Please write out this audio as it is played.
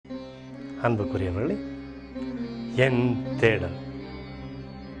அன்புக்குரியவர்களே, என் தேடல்.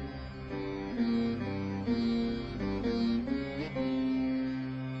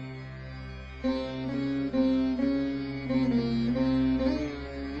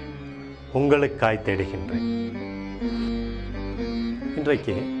 உங்களுக்காய் தேடுகின்றேன்.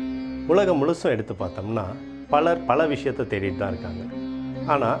 இன்றைக்கு உலகம் முழுசும் எடுத்து பார்த்தோம்னா பலர் பல விஷயத்தை தேடிட்டு தான் இருக்காங்க.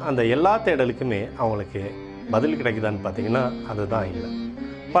 ஆனால் அந்த எல்லா தேடலுக்குமே அவங்களுக்கு பதில் கிடைக்குதான்னு பார்த்தீங்கன்னா அதுதான் இல்லை.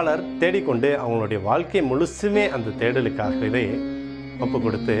 பலர் தேடிக்கொண்டு அவங்களுடைய வாழ்க்கை முழுசுமே அந்த தேடலுக்காகவே ஒப்பு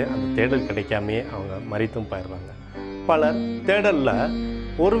கொடுத்து அந்த தேடல் கிடைக்காமே அவங்க மறித்தும் போயிடுறாங்க. பலர் தேடலில்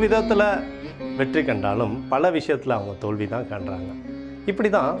ஒரு விதத்தில் வெற்றி கண்டாலும் பல விஷயத்தில் அவங்க தோல்வி தான் காண்றாங்க.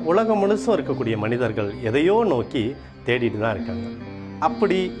 இப்படி தான் உலகம் முழுசும் இருக்கக்கூடிய மனிதர்கள் எதையோ நோக்கி தேடிட்டு தான் இருக்காங்க.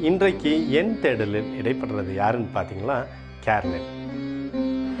 அப்படி இன்றைக்கு என் தேடலில் இடைப்படுறது யாருன்னு பார்த்தீங்கன்னா கேர்லின்.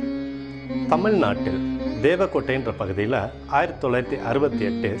 தமிழ்நாட்டில் தேவக்கோட்டைன்ற பகுதியில்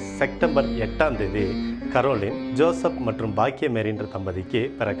 1968 செப்டம்பர் 8 கரோலின் ஜோசப் மற்றும் பாக்கியமேரின்ற தம்பதிக்கு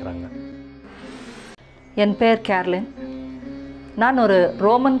பிறக்கிறாங்க. என் பேர் கேர்லின். நான் ஒரு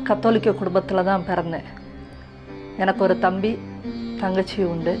ரோமன் கத்தோலிக்க குடும்பத்தில் தான் பிறந்தேன். எனக்கு ஒரு தம்பி தங்கச்சி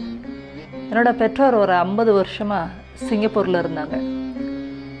உண்டு. என்னோடய பெற்றோர் ஒரு 50 வருஷமாக சிங்கப்பூரில் இருந்தாங்க.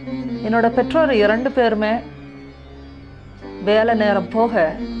 என்னோடய பெற்றோர் 2 பேருமே வேலை நேரம் போக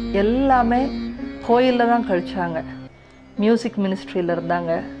எல்லாமே கோயிலில் தான் கழித்தாங்க. மியூசிக் மினிஸ்ட்ரியில்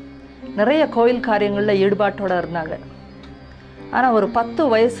இருந்தாங்க. நிறைய கோயில் காரியங்களில் ஈடுபாட்டோடு இருந்தாங்க. ஆனால் ஒரு 10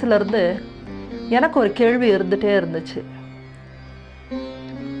 வயசுலேருந்து எனக்கு ஒரு கேள்வி இருந்துகிட்டே இருந்துச்சு.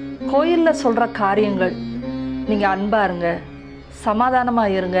 கோயிலில் சொல்கிற காரியங்கள், நீங்கள் அன்பாக இருங்க,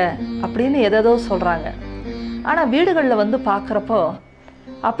 சமாதானமாக இருங்க அப்படின்னு எதோ சொல்கிறாங்க. ஆனால் வீடுகளில் வந்து பார்க்குறப்போ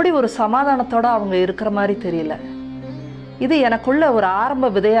அப்படி ஒரு சமாதானத்தோடு அவங்க இருக்கிற மாதிரி தெரியல. இது எனக்குள்ள ஒரு ஆரம்ப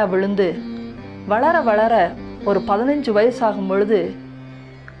விதையாக விழுந்து வளர வளர ஒரு 15 வயசாகும் பொழுது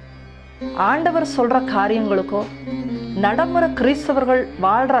ஆண்டவர் சொல்கிற காரியங்களுக்கோ நடைமுறை கிறிஸ்தவர்கள்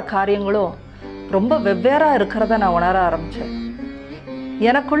வாழ்கிற காரியங்களோ ரொம்ப வெவ்வேறாக இருக்கிறத நான் உணர ஆரம்பித்தேன்.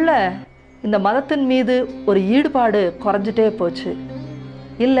 எனக்குள்ள இந்த மதத்தின் மீது ஒரு ஈடுபாடு குறைஞ்சிட்டே போச்சு.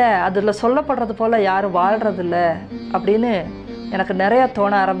 இல்லை, அதில் சொல்லப்படுறது போல் யாரும் வாழ்கிறதில்ல அப்படின்னு எனக்கு நிறையா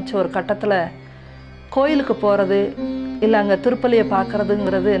தோண ஆரம்பித்த ஒரு கட்டத்தில் கோயிலுக்கு போகிறது இல்லை அங்கே திருப்பலியை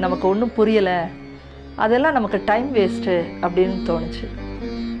பார்க்குறதுங்கிறது நமக்கு ஒன்றும் புரியலை, அதெல்லாம் நமக்கு டைம் வேஸ்ட்டு அப்படின்னு தோணுச்சு.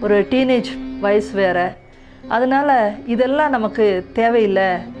 ஒரு டீனேஜ் வயசு வேறு, அதனால் இதெல்லாம் நமக்கு தேவையில்லை,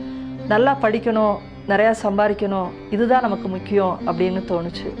 நல்லா படிக்கணும், நிறையா சம்பாதிக்கணும், இதுதான் நமக்கு முக்கியம் அப்படின்னு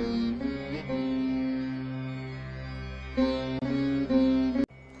தோணுச்சு.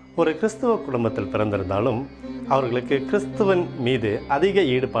 ஒரு கிறிஸ்துவ குடும்பத்தில் பிறந்திருந்தாலும் அவர்களுக்கு கிறிஸ்துவன் மீது அதிக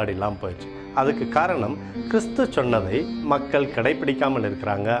ஈடுபாடு இல்லாமல் போயிடுச்சு. அதுக்கு காரணம் கிறிஸ்து சொன்னதை மக்கள் கடைப்பிடிக்காமல்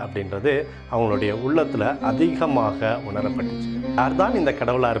இருக்கிறாங்க அப்படின்றது அவங்களுடைய உள்ளத்தில் அதிகமாக உணரப்பட்டுச்சு. யார் தான் இந்த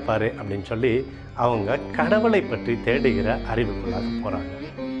கடவுளாக இருப்பார் அப்படின்னு சொல்லி அவங்க கடவுளை பற்றி தேடுகிற அறிவுக்குள்ளாக போகிறாங்க.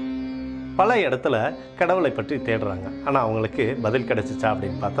 பல இடத்துல கடவுளை பற்றி தேடுறாங்க. ஆனால் அவங்களுக்கு பதில் கிடைச்சிச்சா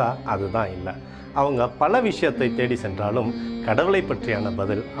அப்படின்னு பார்த்தா அதுதான் இல்லை. அவங்க பல விஷயத்தை தேடி சென்றாலும் கடவுளை பற்றியான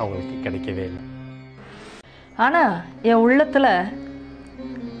பதில் அவங்களுக்கு கிடைக்கவே இல்லை. ஆனால் என் உள்ளத்தில்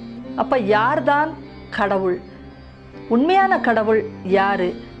அப்போ யார்தான் கடவுள், உண்மையான கடவுள் யார்,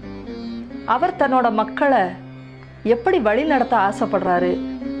 அவர் தன்னோட மக்களை எப்படி வழி நடத்த ஆசைப்படுறாரு,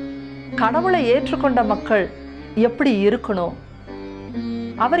 கடவுளை ஏற்றுக்கொண்ட மக்கள் எப்படி இருக்கணும்,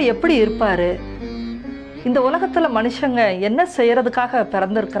 அவர் எப்படி இருப்பார், இந்த உலகத்தில் மனுஷங்க என்ன செய்கிறதுக்காக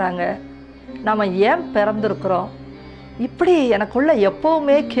பிறந்திருக்கிறாங்க, நாம் ஏன் பிறந்திருக்கிறோம், இப்படி எனக்குள்ள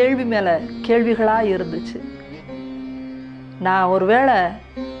எப்போவுமே கேள்வி மேலே கேள்விகளாக இருந்துச்சு. நான் ஒருவேளை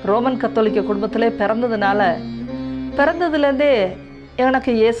ரோமன் கத்தோலிக்க குடும்பத்திலே பிறந்ததுலேருந்தே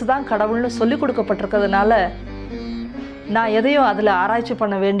எனக்கு இயேசு தான் கடவுள்னு சொல்லி கொடுக்கப்பட்டிருக்கிறதுனால நான் எதையும் அதில் ஆராய்ச்சி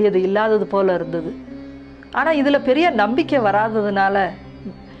பண்ண வேண்டியது இல்லாதது போல் இருந்தது. ஆனால் இதில் பெரிய நம்பிக்கை வராததுனால,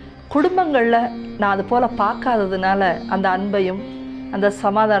 குடும்பங்களில் நான் அது போல் பார்க்காததுனால அந்த அன்பையும் அந்த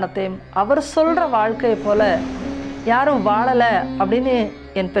சமாதானத்தையும் அவர் சொல்கிற வாழ்க்கையை போல் யாரும் வாழலை அப்படின்னு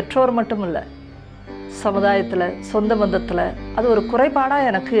என் பெற்றோர் மட்டும் இல்லை, சமுதாயத்தில் சொந்த பந்தத்தில் அது ஒரு குறைபாடாக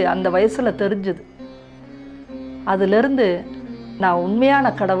எனக்கு அந்த வயசில் தெரிஞ்சுது. அதிலிருந்து நான்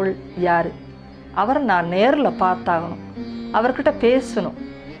உண்மையான கடவுள் யார், அவரை நான் நேரில் பார்த்தாகணும், அவர்கிட்ட பேசணும்,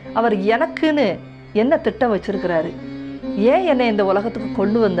 அவர் எனக்குன்னு என்ன திட்டம் வச்சுருக்கிறாரு, ஏன் என்னை இந்த உலகத்துக்கு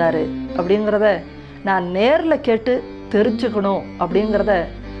கொண்டு வந்தார் அப்படிங்கிறத நான் நேரில் கேட்டு தெரிஞ்சுக்கணும் அப்படிங்கிறத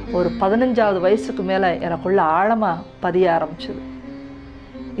ஒரு 15வது வயசுக்கு மேலே எனக்குள்ள ஆழமாக பதிய ஆரம்பிச்சுது.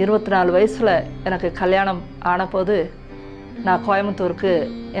 24 வயசில் எனக்கு கல்யாணம் ஆனபோது நான் கோயம்புத்தூருக்கு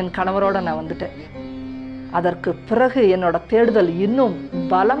என் கணவரோடு நான் வந்துட்டேன். அதற்கு பிறகு என்னோடய தேடுதல் இன்னும்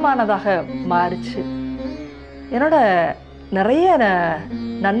பலமானதாக மாறிச்சு. என்னோட நிறைய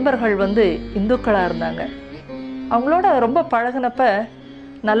நண்பர்கள் வந்து இந்துக்களாக இருந்தாங்க. அவங்களோட ரொம்ப பழகினப்ப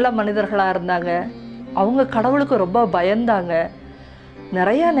நல்ல மனிதர்களாக இருந்தாங்க. அவங்க கடவுளுக்கு ரொம்ப பயந்தாங்க.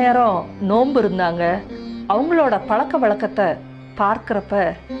 நிறைய நேரம் நோன்பு இருந்தாங்க. அவங்களோட பழக்க வழக்கத்தை பார்க்குறப்ப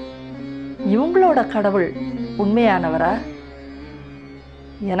இவங்களோட கடவுள் உண்மையானவரா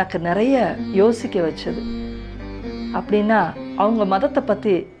எனக்கு நிறைய யோசிக்க வச்சது. அப்படின்னா அவங்க மதத்தை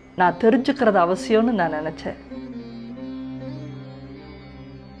பற்றி நான் தெரிஞ்சுக்கிறது அவசியம்னு நான் நினச்சேன்.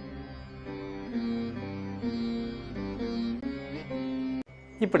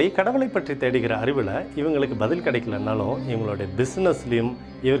 இப்படி கடவுளை பற்றி தேடுகிற அறிவில் இவங்களுக்கு பதில் கிடைக்கலனாலும் இவங்களுடைய பிஸ்னஸ்லேயும்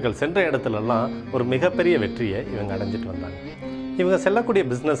இவர்கள் சென்ற இடத்துலலாம் ஒரு மிகப்பெரிய வெற்றியை இவங்க அடைஞ்சிட்டு வந்தாங்க. இவங்க செல்லக்கூடிய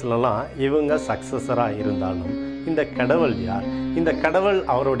பிஸ்னஸ்லலாம் இவங்க சக்ஸஸராக இருந்தாலும் இந்த கடவுள் யார், இந்த கடவுள்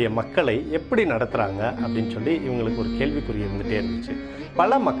அவருடைய மக்களை எப்படி நடத்துகிறாங்க அப்படின்னு சொல்லி இவங்களுக்கு ஒரு கேள்விக்குறி இருந்துகிட்டே இருந்துச்சு.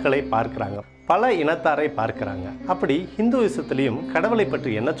 பல மக்களை பார்க்குறாங்க, பல இனத்தாரை பார்க்குறாங்க. அப்படி ஹிந்துவிசத்துலேயும் கடவுளை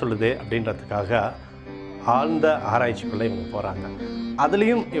பற்றி என்ன சொல்லுது அப்படின்றதுக்காக ஆழ்ந்த ஆராய்ச்சிக்குள்ளே இவங்க போகிறாங்க.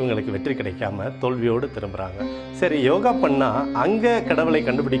 அதுலேயும் இவங்களுக்கு வெற்றி கிடைக்காம தோல்வியோடு திரும்புகிறாங்க. சரி, யோகா பண்ணால் அங்கே கடவுளை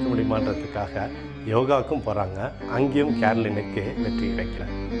கண்டுபிடிக்க முடியுமான்றதுக்காக யோகாவுக்கும் போகிறாங்க. அங்கேயும் கேர்லினுக்கு வெற்றி கிடைக்கல.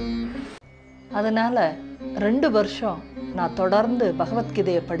 அதனால் 2 வருஷம் நான் தொடர்ந்து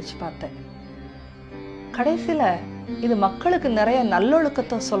பகவத்கீதையை படித்து பார்த்தேன். கடைசியில் இது மக்களுக்கு நிறைய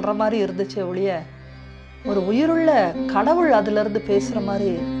நல்லொழுக்கத்தை சொல்கிற மாதிரி இருந்துச்சு ஒழிய ஒரு உயிருள்ள கடவுள் அதிலிருந்து பேசுகிற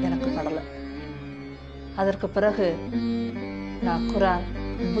மாதிரி எனக்கு படலை. அதற்கு பிறகு நான் குரான்,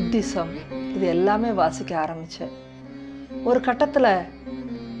 புத்திசம் இது எல்லாமே வாசிக்க ஆரம்பித்தேன். ஒரு கட்டத்தில்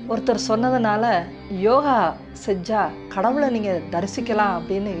ஒருத்தர் சொன்னதுனால யோகா செஞ்சால் கடவுளை நீங்கள் தரிசிக்கலாம்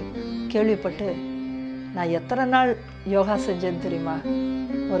அப்படின்னு கேள்விப்பட்டு நான் எத்தனை நாள் யோகா செஞ்சேன்னு தெரியுமா?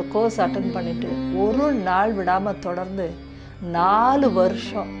 ஒரு கோர்ஸ் அட்டன் பண்ணிவிட்டு ஒரு நாள் விடாமல் தொடர்ந்து 4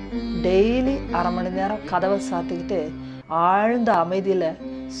 வருஷம் டெய்லி அரை மணி நேரம் கதவை சாத்திக்கிட்டு ஆழ்ந்த அமைதியில்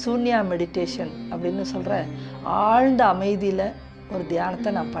சூன்யா மெடிடேஷன் அப்படின்னு சொல்கிற ஆழ்ந்த அமைதியில் ஒரு தியானத்தை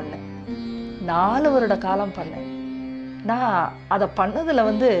நான் பண்ணேன். 4 வருட காலம் பண்ணேன். நான் அதை பண்ணதில்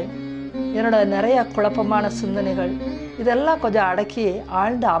என்னோட நிறைய குழப்பமான சிந்தனைகள் இதெல்லாம் கொஞ்சம் அடக்கி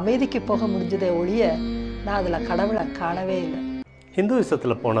ஆழ்ந்த அமைதிக்கு போக முடிஞ்சதே ஒழிய நான் அதில் கடவுளை காணவே இல்லை.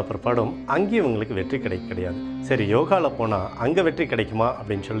 ஹிந்துவிசத்தில் போன பிற்பாடும் அங்கேயும் இவங்களுக்கு வெற்றி கிடையாது. சரி, யோகாவில் போனால் அங்கே வெற்றி கிடைக்குமா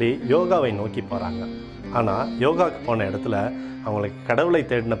அப்படின்னு சொல்லி யோகாவை நோக்கி போகிறாங்க. ஆனால் யோகாவுக்கு போன இடத்துல அவங்களுக்கு கடவுளை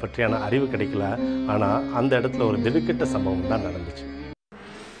தேடின பற்றியான அறிவு கிடைக்கல. ஆனால் அந்த இடத்துல ஒரு திடுக்கிட்ட சம்பவம் தான் நடந்துச்சு.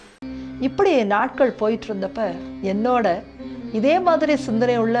 இப்படி நாட்கள் போயிட்டு இருந்தப்ப என்னோட இதே மாதிரி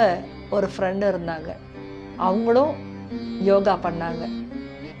சிந்தனை உள்ள ஒரு ஃப்ரெண்டு இருந்தாங்க. அவங்களும் யோகா பண்ணாங்க.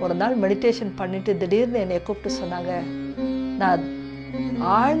 ஒரு நாள் மெடிடேஷன் பண்ணிட்டு திடீர்னு என்னை கூப்பிட்டு சொன்னாங்க, நான்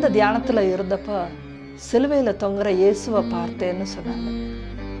ஆழ்ந்த தியானத்தில் இருந்தப்போ சிலுவையில் தொங்குற இயேசுவை பார்த்தேன்னு சொன்னாங்க.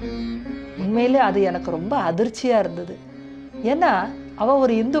 உண்மையிலே அது எனக்கு ரொம்ப அதிர்ச்சியாக இருந்தது. ஏன்னா அவள்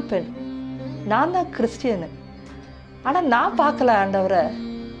ஒரு இந்து பெண், நான் தான் கிறிஸ்டியனு. ஆனால் நான் பார்க்கல ஆண்டவரை.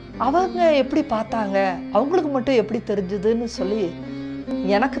 அவங்க எப்படி பார்த்தாங்க, அவங்களுக்கு மட்டும் எப்படி தெரிஞ்சுதுன்னு சொல்லி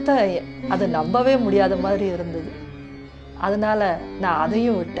எனக்கு தான் அதை நம்பவே முடியாத மாதிரி இருந்தது. அதனால் நான்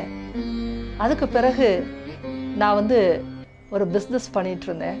அதையும் விட்டேன். அதுக்கு பிறகு நான் ஒரு பிஸ்னஸ்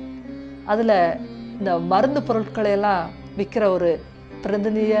பண்ணிகிட்ருந்தேன். அதில் இந்த மருந்து பொருட்களையெல்லாம் விற்கிற ஒரு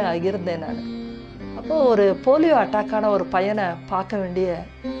பிரதிநிதியாக இருந்தேன் நான். அப்போது ஒரு போலியோ அட்டாக்கான ஒரு பையனை பார்க்க வேண்டிய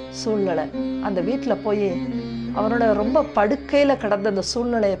சூழ்நிலை. அந்த வீட்டில் போய் அவனோட ரொம்ப படுக்கையில் கிடந்த அந்த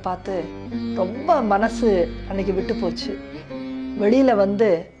சூழ்நிலையை பார்த்து ரொம்ப மனசு அன்றைக்கி விட்டு போச்சு. வெளியில்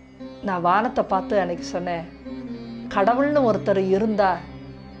நான் வானத்தை பார்த்து அன்றைக்கி சொன்னேன், கடவுள்னு ஒருத்தர் இருந்தா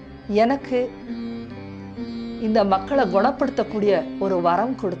எனக்கு இந்த மக்களை குணப்படுத்தக்கூடிய ஒரு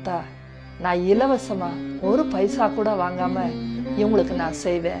வரம் கொடுத்தா நான் இலவசமாக ஒரு பைசா கூட வாங்காமல் இவங்களுக்கு நான்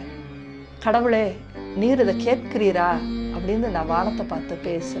செய்வேன். கடவுளே, நீர் இதை கேட்கிறீரா அப்படின்னு நான் வானத்தை பார்த்து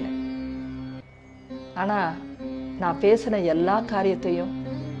பேசினேன். ஆனால் நான் பேசின எல்லா காரியத்தையும்,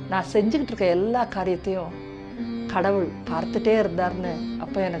 நான் செஞ்சுக்கிட்டு இருக்க எல்லா காரியத்தையும் கடவுள் பார்த்துட்டே இருந்தார்னு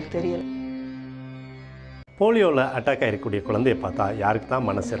அப்போ எனக்கு தெரியல. போலியோவில் அட்டாக் ஆகிருக்கக்கூடிய குழந்தையை பார்த்தா யாருக்கு தான்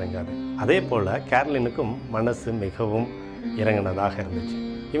மனசு இறங்காது. அதே போல் கேர்லினுக்கும் மனசு மிகவும் இறங்கினதாக இருந்துச்சு.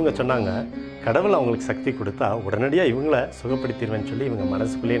 இவங்க சொன்னாங்க, கடவுள் அவங்களுக்கு சக்தி கொடுத்தா உடனடியாக இவங்கள சுகப்படுத்திடுவேன்னு சொல்லி இவங்க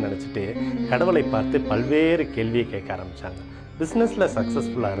மனசுக்குள்ளேயே நினச்சிட்டு கடவுளை பார்த்து பல்வேறு கேள்வியை கேட்க ஆரம்பித்தாங்க. பிஸ்னஸில்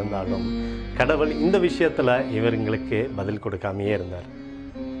சக்ஸஸ்ஃபுல்லாக இருந்தாலும் கடவுள் இந்த விஷயத்தில் இவங்களுக்கு பதில் கொடுக்காமையே இருந்தார்.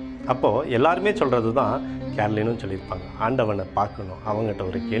 அப்போது எல்லாருமே சொல்கிறது தான் கேர்லினும் சொல்லியிருப்பாங்க, ஆண்டவனை பார்க்கணும், அவங்ககிட்ட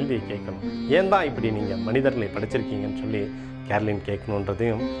ஒரு கேள்வியை கேட்கணும், ஏன் தான் இப்படி நீங்கள் மனிதர்களை படிச்சிருக்கீங்கன்னு சொல்லி கேர்லின்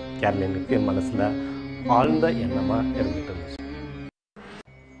கேட்கணுன்றதையும் கேர்லினுக்கு மனசில் ஆழ்ந்த எண்ணமாக இருந்துட்டு இருந்துச்சு.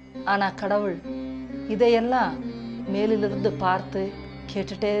 ஆனால் கடவுள் இதையெல்லாம் மேலிலிருந்து பார்த்து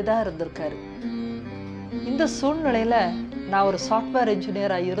கேட்டுகிட்டே தான் இருந்திருக்காரு. இந்த சூழ்நிலையில் நான் ஒரு சாஃப்ட்வேர்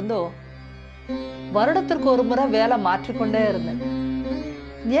இன்ஜினியராக இருந்தோம் வருடத்திற்கு ஒரு முறை வேலை மாற்றிக்கொண்டே இருந்தேன்.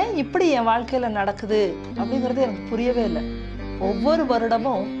 ஏன் இப்படி என் வாழ்க்கையில் நடக்குது அப்படிங்கிறது எனக்கு புரியவே இல்லை. ஒவ்வொரு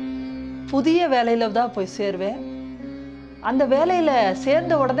வருடமும் புதிய வேலையில் தான் போய் சேருவேன். அந்த வேலையில்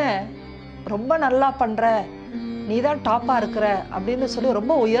சேர்ந்த உடனே ரொம்ப நல்லா பண்ணுற, நீ தான் டாப்பாக இருக்கிற அப்படின்னு சொல்லி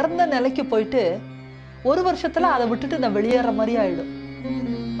ரொம்ப உயர்ந்த நிலைக்கு போயிட்டு ஒரு வருஷத்தில் அதை விட்டுட்டு நான் வெளியேற மாதிரி ஆகிடும்.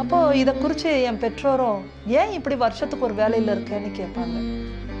 அப்போது இதை குறித்து என் பெற்றோரும் ஏன் இப்படி வருஷத்துக்கு ஒரு வேலையில் இருக்கேன்னு கேட்பாங்க.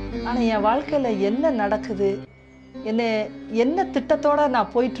 ஆனால் என் வாழ்க்கையில் என்ன நடக்குது, என்ன திட்டத்தோடு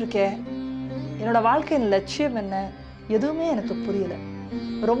நான் போயிட்டுருக்கேன், என்னோடய வாழ்க்கையின் லட்சியம் என்ன, எதுவுமே எனக்கு புரியல.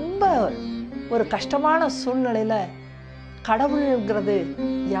 ரொம்ப ஒரு கஷ்டமான சூழ்நிலையில் கடவுள்ங்கிறது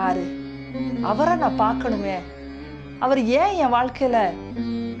யார், அவரை நான் பார்க்கணுமே, அவர் ஏன் என் வாழ்க்கையில்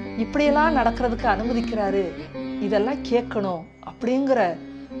இப்படியெல்லாம் நடக்கிறதுக்கு அனுமதிக்கிறாரு, இதெல்லாம் கேட்கணும் அப்படிங்கிற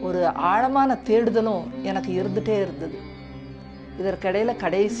ஒரு ஆழமான தேடுதலும் எனக்கு இருந்துகிட்டே இருந்தது. இதற்கிடையில்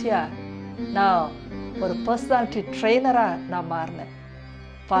கடைசியாக நான் ஒரு பர்சனாலிட்டி ட்ரெயினராக நான் மாறினேன்.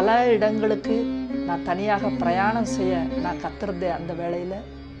 பல இடங்களுக்கு நான் தனியாக பிரயாணம் செய்ய நான் கற்றுருந்தேன். அந்த வேளையில்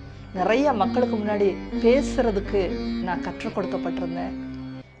நிறைய மக்களுக்கு முன்னாடி பேசுகிறதுக்கு நான் கற்றுக் கொடுக்கப்பட்டிருந்தேன்.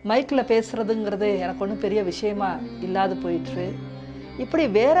 மைக்கில் பேசுகிறதுங்கிறது எனக்கு ஒன்றும் பெரிய விஷயமா இல்லாது போயிட்டு, இப்படி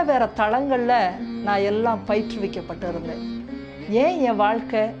வேறு வேறு தளங்களில் நான் எல்லாம் பயிற்றுவிக்கப்பட்டு இருந்தேன். ஏன் என்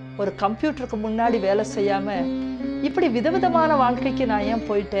வாழ்க்கை ஒரு கம்ப்யூட்டருக்கு முன்னாடி வேலை செய்யாமல் இப்படி விதவிதமான வாழ்க்கைக்கு நான் ஏன்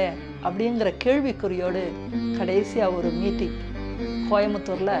போயிட்டேன் அப்படிங்கிற கேள்விக்குறியோடு கடைசியாக ஒரு மீட்டிங்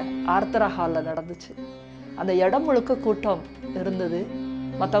கோயம்புத்தூரில் ஆர்த்தரா ஹாலில் நடந்துச்சு. அந்த இடம் முழுக்க கூட்டம் இருந்தது.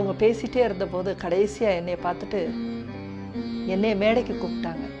 மற்றவங்க பேசிகிட்டே இருந்தபோது கடைசியாக என்னை பார்த்துட்டு என்னை மேடைக்கு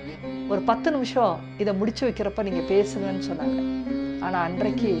கூப்பிட்டாங்க. ஒரு 10 நிமிஷம் இதை முடிச்சு வைக்கிறப்ப நீங்கள் பேசுங்கன்னு சொன்னாங்க. ஆனால்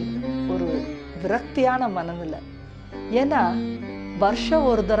அன்றைக்கு ஒரு விரக்தியான மனநிலை. ஏன்னா வருஷம்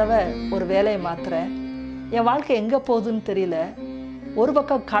ஒரு தடவை ஒரு வேலையை மாத்துறேன், என் வாழ்க்கை எங்கே போகுதுன்னு தெரியல. ஒரு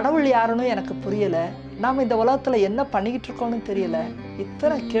பக்கம் கடவுள் யாருன்னு எனக்கு புரியலை, நாம் இந்த உலகத்தில் என்ன பண்ணிக்கிட்டு இருக்கோன்னு தெரியல.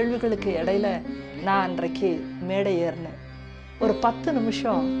 இத்தனை கேள்விகளுக்கு இடையில நான் அன்றைக்கு மேடை ஏறினேன். ஒரு 10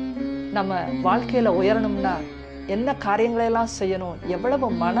 நிமிஷம் நம்ம வாழ்க்கையில் உயரணும்னா என்ன காரியங்களெல்லாம் செய்யணும், எவ்வளவு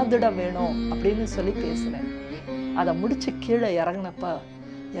மனதிடம் வேணும் அப்படின்னு சொல்லி பேசினேன். அதை முடித்து கீழே இறங்கினப்ப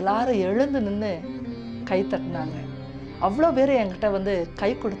எல்லாரும் எழுந்து நின்று கை தட்டினாங்க. அவ்வளோ பேர் என்கிட்ட வந்து கை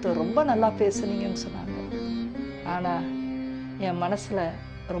கொடுத்து ரொம்ப நல்லா பேசுனீங்கன்னு சொன்னாங்க. ஆனால் என் மனசில்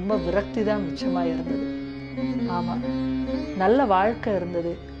ரொம்ப விரக்தி தான் மிச்சமாக இருந்தது. ஆமாம், நல்ல வாழ்க்கை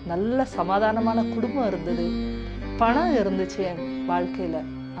இருந்தது, நல்ல சமாதானமான குடும்பம் இருந்தது, பணம் இருந்துச்சு என் வாழ்க்கையில்.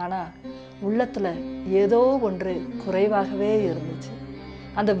 ஆனால் உள்ளத்தில் ஏதோ ஒன்று குறைவாகவே இருந்துச்சு.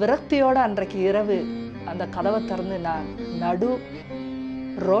 அந்த விரக்தியோடு அன்றைக்கு இரவு அந்த கதவை திறந்து நான் நடு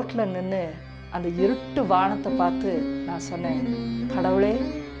ரோட்டில் நின்று அந்த இருட்டு வானத்தை பார்த்து நான் சொன்னேன், கடவுளே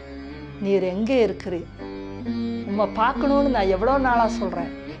நீர் எங்கே இருக்கிறீர், உம்மை பார்க்கணுன்னு நான் எவ்வளோ நாளாக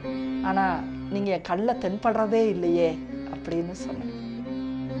சொல்கிறேன், ஆனால் நீங்கள் என் கண்ணில் தென்படுறதே இல்லையே அப்படின்னு சொன்னேன்.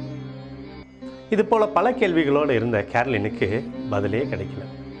 இது போல் பல கேள்விகளோடு இருந்த கேரளினுக்கு பதிலே கிடைக்கல.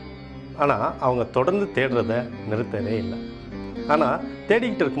 ஆனால் அவங்க தொடர்ந்து தேடுறத நிறுத்தவே இல்லை. ஆனால்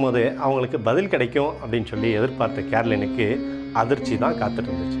தேடிக்கிட்டு இருக்கும்போது அவங்களுக்கு பதில் கிடைக்கும் அப்படின்னு சொல்லி எதிர்பார்த்த கேரளினுக்கு அதிர்ச்சி தான் காத்துட்டு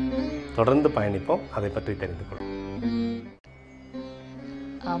இருந்துச்சு. தொடர்ந்து பயணிப்போம், அதை பற்றி தெரிந்து கொள்வோம்.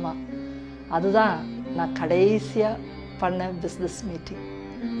 ஆமாம், அதுதான் நான் கடைசியாக பண்ண பிஸ்னஸ் மீட்டிங்.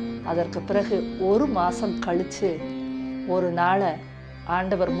 அதற்கு பிறகு ஒரு மாதம் கழித்து ஒரு நாளை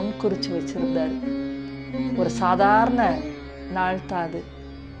ஆண்டவர் முன்குறித்து வச்சுருந்தார். ஒரு சாதாரண நாள் தான் அது.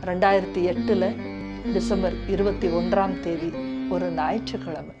 2008 டிசம்பர் 21 ஒரு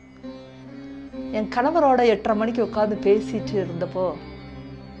ஞாயிற்றுக்கிழமை. என் கணவரோட 8:30 மணிக்கு உட்காந்து பேசிட்டு இருந்தப்போ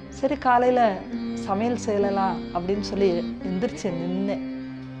சரி காலையில் சமையல் செய்யலாம் அப்படின்னு சொல்லி எந்திரிச்சு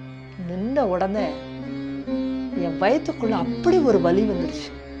நின்ன உடனே என் வயிற்றுக்குள்ள அப்படி ஒரு வலி வந்துடுச்சு,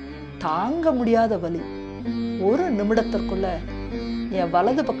 தாங்க முடியாத வலி. ஒரு நிமிடத்திற்குள்ள என்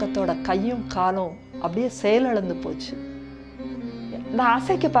வலது பக்கத்தோட கையும் காலும் அப்படியே செயலிழந்து போச்சு. நான்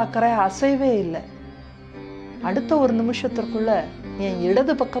அசைக்க பார்க்குறேன், அசைவே இல்லை. அடுத்த ஒரு நிமிஷத்திற்குள்ள என்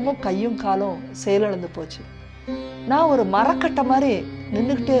இடது பக்கமும் கையும் காலும் செயலிழந்து போச்சு. நான் ஒரு மரக்கட்டை மாதிரி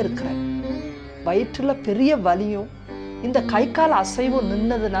நின்றுக்கிட்டே இருக்கிறேன். வயிற்றில் பெரிய வலியும் இந்த கை கால் அசைவும்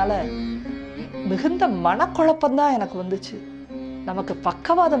நின்னதுனால மிகுந்த மனக்குழப்பம்தான் எனக்கு வந்துச்சு. நமக்கு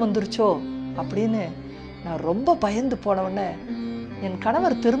பக்கவாதம் வந்துருச்சோ அப்படின்னு நான் ரொம்ப பயந்து போனவுடனே என்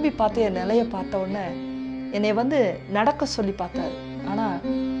கணவர் திரும்பி பார்த்து என் நிலையை பார்த்த உடனே என்னை வந்து நடக்க சொல்லி பார்த்தாரு. ஆனால்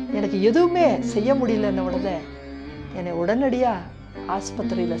எனக்கு எதுவுமே செய்ய முடியலன்ன உடனே என்னை உடனடியாக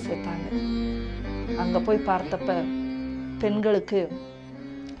ஆஸ்பத்திரியில் சேர்த்தாங்க. அங்கே போய் பார்த்தப்ப பெண்களுக்கு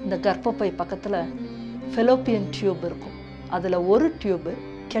இந்த கர்ப்பப்பை பக்கத்தில் ஃபெலோப்பியன் டியூப் இருக்கும். அதில் ஒரு டியூபு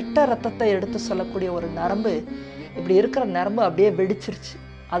கெட்ட ரத்தத்தை எடுத்து சொல்லக்கூடிய ஒரு நரம்பு இப்படி இருக்கிற நரம்பு அப்படியே வெடிச்சிருச்சு.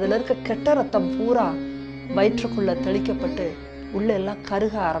 அதில் இருக்க கெட்ட ரத்தம் பூரா வயிற்றுக்குள்ளே தெளிக்கப்பட்டு உள்ளே எல்லாம்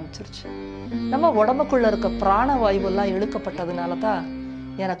கருக ஆரம்பிச்சிருச்சு. நம்ம உடம்புக்குள்ளே இருக்க பிராணவாயுவெல்லாம் இழுக்கப்பட்டதுனால தான்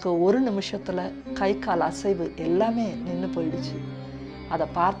எனக்கு ஒரு நிமிஷத்தில் கை கால் அசைவு எல்லாமே நின்று போயிடுச்சு. அதை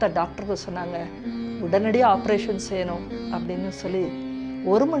பார்த்த டாக்டருக்கு சொன்னாங்க, உடனடியாக ஆப்ரேஷன் செய்யணும் அப்படின்னு சொல்லி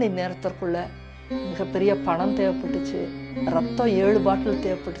 1 மணி நேரத்திற்குள்ளே மிகப்பெரிய பணம் தேவைப்பட்டுச்சு. ரத்தம் 7 பாட்டில்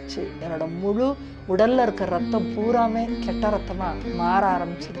தேவைப்பட்டுச்சு. என்னோட முழு உடலில் இருக்க ரத்தம் பூராமே கெட்ட ரத்தமாக மாற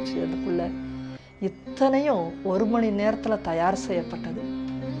ஆரம்பிச்சிடுச்சு. அதுக்குள்ளே இத்தனையும் 1 மணி நேரத்தில் தயார் செய்யப்பட்டது.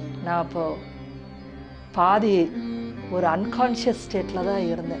 நான் அப்போது பாதி ஒரு அன்கான்ஷியஸ் ஸ்டேட்டில் தான்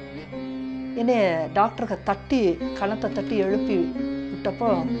இருந்தேன். என்னைய டாக்டருக்கு கணத்தை தட்டி எழுப்பி விட்டப்போ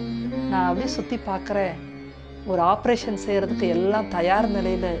நான் அப்படியே சுற்றி பார்க்குறேன். ஒரு ஆப்ரேஷன் செய்கிறதுக்கு எல்லாம் தயார்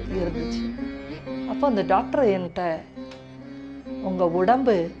நிலையில் இருந்துச்சு. அப்போ அந்த டாக்டர் என்கிட்ட, உங்கள்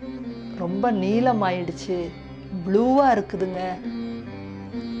உடம்பு ரொம்ப நீளமாயிடுச்சு, ப்ளூவாக இருக்குதுங்க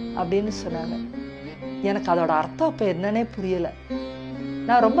அப்படின்னு சொன்னாங்க. எனக்கு அதோட அர்த்தம் இப்போ என்னன்னே புரியலை.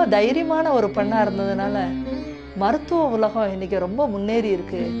 நான் ரொம்ப தைரியமான ஒரு பெண்ணாக இருந்ததுனால, மருத்துவ உலகம் இன்றைக்கி ரொம்ப முன்னேறி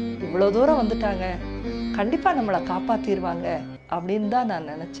இருக்குது, இவ்வளோ தூரம் வந்துட்டாங்க, கண்டிப்பாக நம்மளை காப்பாற்றிடுவாங்க அப்படின்னு தான் நான்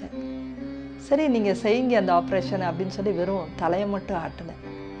நினச்சேன். சரி நீங்கள் செய்யுங்க அந்த ஆப்ரேஷன் அப்படின்னு சொல்லி வெறும் தலையை மட்டும் ஆட்டினேன்.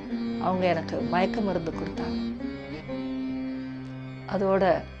 அவங்க எனக்கு மயக்க மருந்து கொடுத்தாங்க. அதோட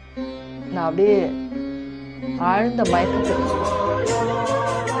நான் அப்படியே ஆழ்ந்த மயக்கத்துக்கு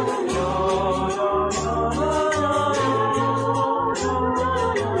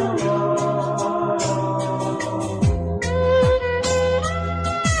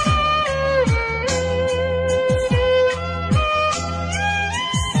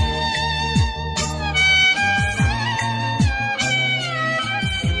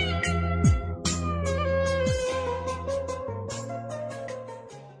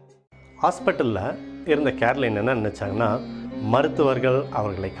ஹாஸ்பிட்டலில் இருந்த கேர்லைன் என்ன நினச்சாங்கன்னா, மருத்துவர்கள்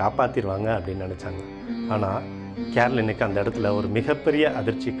அவர்களை காப்பாற்றிடுவாங்க அப்படின்னு நினச்சாங்க. ஆனால் கேர்லைனுக்கு அந்த இடத்துல ஒரு மிகப்பெரிய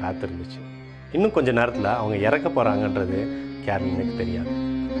அதிர்ச்சி காத்திருந்துச்சு. இன்னும் கொஞ்சம் நேரத்தில் அவங்க இறக்க போகிறாங்கன்றது கேர்லைனுக்கு தெரியாது.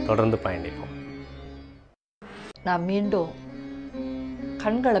 தொடர்ந்து பயணிப்போம். நான் மீண்டும்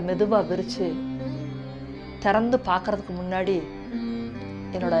கண்களை மெதுவாக விரித்து திறந்து பார்க்குறதுக்கு முன்னாடி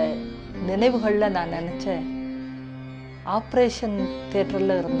என்னோட நினைவுகளில் நான் நினச்சேன், ஆப்ரேஷன்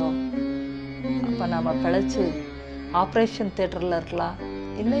தியேட்டரில் இருந்தோம், அப்போ நாம் பிழைச்சி ஆப்ரேஷன் தியேட்டரில் இருக்கலாம்,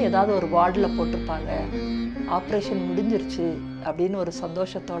 இல்லை ஏதாவது ஒரு வார்டில் போட்டிருப்பாங்க, ஆப்ரேஷன் முடிஞ்சிருச்சு அப்படின்னு ஒரு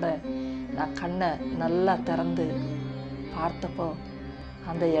சந்தோஷத்தோட நான் கண்ணை நல்லா திறந்து பார்த்தப்போ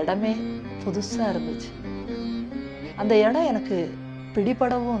அந்த இடமே புதுசாக இருந்துச்சு. அந்த இடம் எனக்கு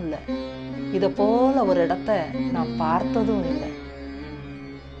பிடிபடவும் இல்லை. இதை போல் ஒரு இடத்த நான் பார்த்ததும் இல்லை.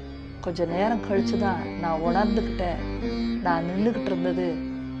 கொஞ்சம் நேரம் கழித்து தான் நான் உணர்ந்துக்கிட்டேன், நான் நின்றுக்கிட்டு இருந்தது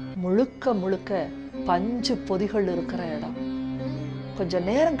முழுக்க முழுக்க பஞ்சு பொதிகள் இருக்கிற இடம். கொஞ்சம்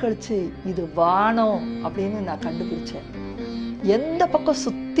நேரம் கழித்து இது வானம் அப்படின்னு நான் கண்டுபிடிச்சேன். எந்த பக்கம்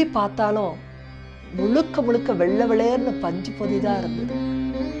சுற்றி பார்த்தாலும் முழுக்க முழுக்க வெள்ளை வெளையர்னு பஞ்சு பொதி தான் இருந்தது.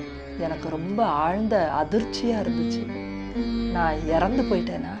 எனக்கு ரொம்ப ஆழ்ந்த அதிர்ச்சியாக இருந்துச்சு. நான் இறந்து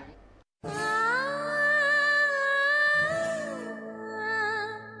போயிட்டேனா?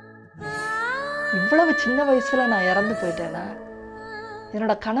 இவ்வளவு சின்ன வயசுல நான் இறந்து போயிட்டேனா?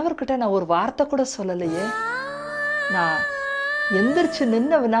 என்னோட கணவர்கிட்ட நான் ஒரு வார்த்தை கூட சொல்லலையே. நான் எந்திரிச்சு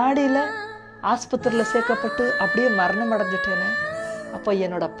நின்ன வினாடியில் ஆஸ்பத்திரியில் சேர்க்கப்பட்டு அப்படியே மரணம் அடைஞ்சிட்டேனே. அப்போ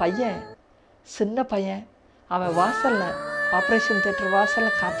என்னோட பையன், சின்ன பையன், அவன் வாசலில், ஆப்ரேஷன் தியேட்டர்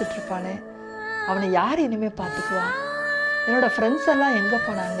வாசலில் காத்துட்ருப்பானே, அவனை யார் இனிமேல் பார்த்துக்குவான்? என்னோட ஃப்ரெண்ட்ஸ் எல்லாம் எங்கே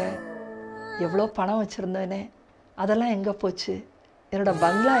போனாங்க? எவ்வளோ பணம் வச்சுருந்தேனே அதெல்லாம் எங்கே போச்சு? என்னோட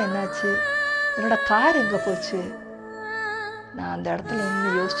பங்களா என்னாச்சு? என்னோட கார் எங்கே போச்சு? நான் அந்த இடத்துல இருந்து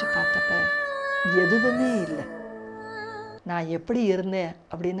யோசித்து பார்த்தப்ப எதுவுமே இல்லை. நான் எப்படி இருந்தேன்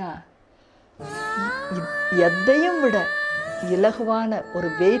அப்படின்னா, எதையும் விட இலகுவான ஒரு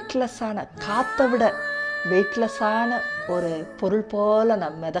வெயிட்லெஸ்ஸான, காற்றை விட வெயிட்லெஸ்ஸான ஒரு பொருள் போல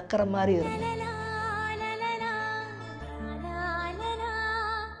நான் மிதக்கிற மாதிரி இருந்தேன்.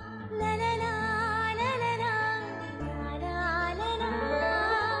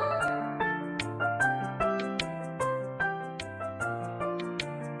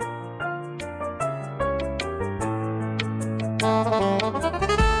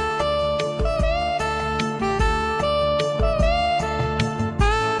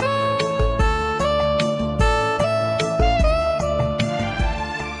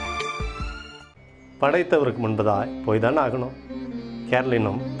 படைத்தவருக்கு முன்பதாக போய் தானே ஆகணும்.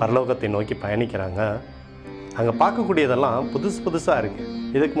 கேர்லினும் பரலோகத்தை நோக்கி பயணிக்கிறாங்க. அங்கே பார்க்கக்கூடியதெல்லாம் புதுசாக இருக்குது.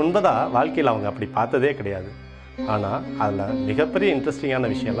 இதுக்கு முன்பதாக வாழ்க்கையில் அவங்க அப்படி பார்த்ததே கிடையாது. ஆனால் அதில் மிகப்பெரிய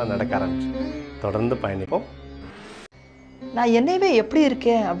இன்ட்ரெஸ்டிங்கான விஷயம்லாம் நடக்க ஆரம்பிச்சு. தொடர்ந்து பயணிப்போம். நான் என்னையவே எப்படி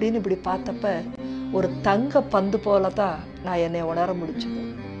இருக்கேன் அப்படின்னு இப்படி பார்த்தப்ப ஒரு தங்க பந்து போல தான் நான் என்னை உணர முடிஞ்சது.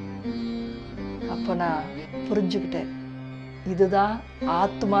 அப்போ நான் புரிஞ்சுக்கிட்டேன், இதுதான்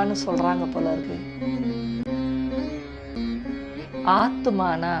ஆத்மான்னு சொல்றாங்க போல இருக்கு.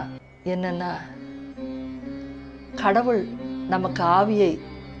 ஆத்மானா என்னன்னா, கடவுள் நமக்கு ஆவியை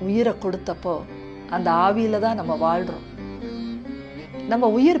உயிரை கொடுத்தப்போ அந்த ஆவியில தான் நம்ம வாழ்றோம். நம்ம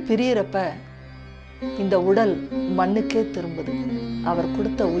உயிர் பிரியறப்ப இந்த உடல் மண்ணுக்கே திரும்புது. அவர்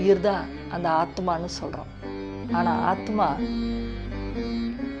கொடுத்த உயிர் தான் அந்த ஆத்மான்னு சொல்றோம். ஆனா ஆத்மா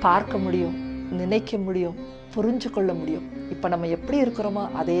பார்க்க முடியும், நினைக்க முடியும், புரிஞ்சு கொள்ள முடியும். இப்ப நம்ம எப்படி இருக்கிறோமோ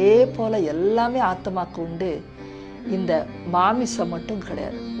அதே போல எல்லாமே ஆத்மாக்கு உண்டு. இந்த மாமிசம் மட்டும்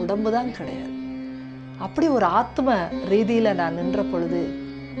கிடையாது, உடம்பு தான் கிடையாது. அப்படி ஒரு ஆத்ம ரீதியில நான் நின்ற பொழுது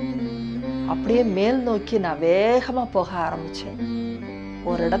அப்படியே மேல் நோக்கி நான் வேகமா போக ஆரம்பிச்சேன்.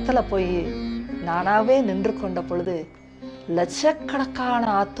 ஒரு இடத்துல போய் நானாவே நின்று கொண்ட பொழுது லட்சக்கணக்கான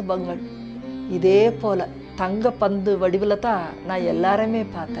ஆத்துமங்கள் இதே போல தங்க பந்து வடிவில் தான் நான் எல்லாரையுமே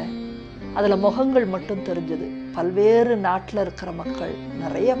பார்த்தேன். அதுல முகங்கள் மட்டும் தெரிஞ்சது. பல்வேறு நாட்டில் இருக்கிற மக்கள்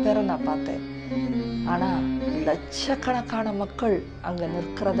நிறைய பேரை நான் பார்த்தேன். ஆனா லட்சக்கணக்கான மக்கள் அங்க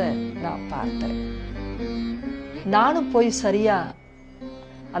நிற்கிறத நான் பார்த்தேன். நானும் போய் சரியா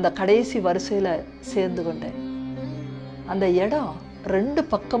அந்த கடைசி வரிசையில சேர்ந்து கொண்டேன். அந்த இடம் 2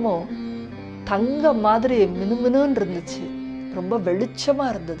 பக்கமும் தங்க மாதிரி மினுமினுன்னு இருந்துச்சு. ரொம்ப வெளிச்சமா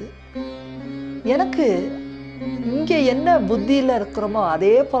இருந்தது. எனக்கு இங்க என்ன புத்தியில இருக்கிறோமோ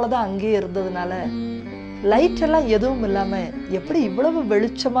அதே போலதான் அங்கேயே இருந்ததுனால லைட் எல்லாம் எதுவும் இல்லாம எப்படி இவ்வளவு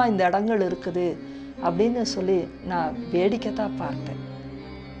வெளிச்சமா இந்த இடங்கள் இருக்குது அப்படின்னு சொல்லி நான் வேடிக்கை தான் பார்த்தேன்.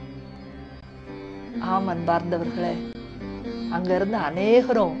 ஆமன் பார்ந்தவர்களே, அங்க இருந்த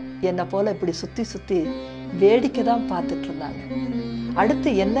அநேகரும் என்னை போல இப்படி சுத்தி சுத்தி வேடிக்கை தான் பார்த்துட்டு இருந்தாங்க. அடுத்து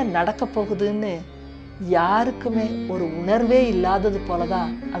என்ன நடக்க போகுதுன்னு யாருக்குமே ஒரு உணர்வே இல்லாதது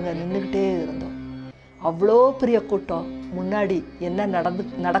போலதான் அங்க நின்றுகிட்டே இருந்தோம். அவ்வளோ பெரிய கூட்டம், முன்னாடி என்ன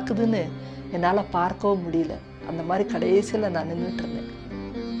நடக்குதுன்னு என்னால பார்க்கவும் முடியல. அந்த மாதிரி கடைசியில நான் நின்றுட்டு இருந்தேன்.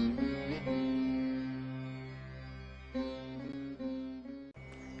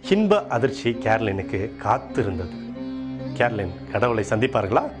 இன்ப அதிர்ச்சி கேர்லினுக்கு காத்து இருந்தது. கேர்லின் கடவுளை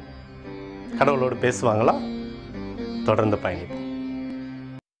சந்திப்பார்களா? கடவுளோடு பேசுவாங்களா? தொடர்ந்து பயணிப்போம்.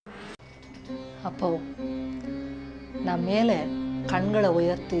 அப்போ நான் மேலே கண்களை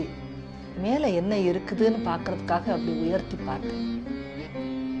உயர்த்தி மேலே என்ன இருக்குதுன்னு பார்க்கறதுக்காக அப்படி உயர்த்தி பார்த்தேன்.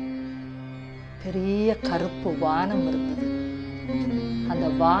 பெரிய கருப்பு வானம் இருந்தது. அந்த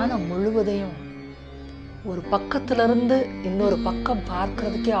வானம் முழுவதையும் ஒரு பக்கத்துல இருந்து இன்னொரு பக்கம்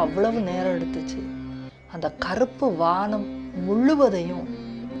பார்க்கறதுக்கே அவ்வளவு நேரம் எடுத்துச்சு. அந்த கருப்பு வானம் முழுவதையும்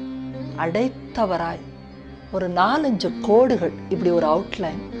அடைத்தவராய் ஒரு 4-5 கோடுகள், இப்படி ஒரு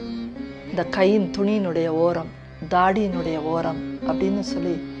அவுட்லைன், இந்த கையின் துணியினுடைய ஓரம், தாடியினுடைய ஓரம் அப்படின்னு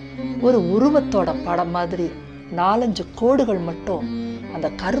சொல்லி ஒரு உருவத்தோட படம் மாதிரி 4-5 கோடுகள் மட்டும் அந்த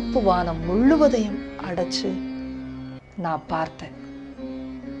கருப்பு வானம் முழுவதையும் அடைச்சு நான் பார்த்தேன்.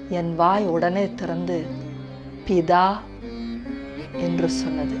 என் வாய் உடனே திறந்து பிதா என்று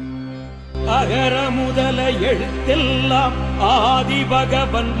சொன்னது. அகர முதல எழுத்தெல்லாம் ஆதி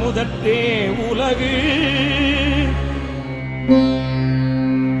பகவன் முதற்றே உலகு.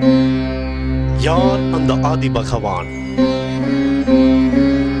 யார் அந்த ஆதி பகவான்?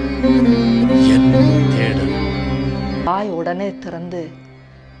 என் தேடல். வாய் உடனே திறந்து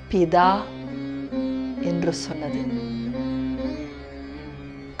பிதா என்று சொன்னது.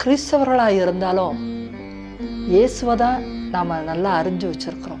 கிறிஸ்தவர்களாக இருந்தாலும் இயேசுவதான் நாம நல்லா அறிஞ்சு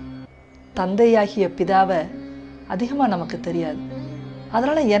வச்சிருக்கிறோம். தந்தையாகிய பிதாவை அதிகமா நமக்கு தெரியாது.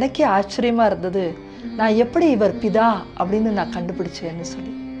 அதனால எனக்கே ஆச்சரியமா இருந்தது, நான் எப்படி இவர் பிதா அப்படின்னு நான் கண்டுபிடிச்சேன்னு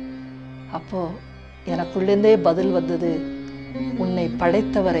சொல்லி. அப்போ எனக்குள்ளேருந்தே பதில் வந்தது, உன்னை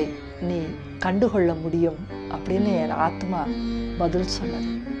படைத்தவரை நீ கண்டுகொள்ள முடியும் அப்படின்னு என் ஆத்மா பதில்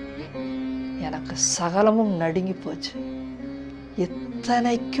சொன்னது. எனக்கு சகலமும் நடுங்கி போச்சு.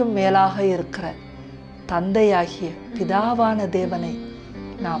 இத்தனைக்கும் மேலாக இருக்கிற தந்தையாகிய பிதாவான தேவனை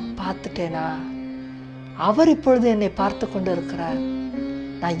நான் பார்த்துட்டேனா? அவர் இப்பொழுது என்னை பார்த்து கொண்டு இருக்கிறார்.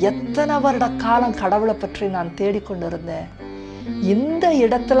 நான் எத்தனை வருட காலம் கடவுளை பற்றி நான் தேடிக்கொண்டு இருந்தேன். இந்த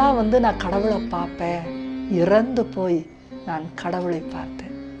இடத்துல நான் கடவுளை பார்ப்பேன். இறந்து போய் நான் கடவுளை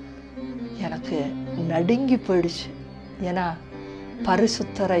பார்த்தேன். எனக்கு நடுங்கி போயிடுச்சு. ஏன்னா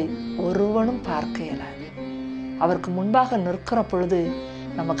பரிசுத்தரை ஒருவனும் பார்க்க இயலாது. அவருக்கு முன்பாக நிற்கிற பொழுது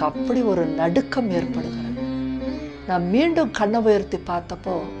நமக்கு அப்படி ஒரு நடுக்கம் ஏற்படுகிறது. நான் மீண்டும் கண்ணை உயர்த்தி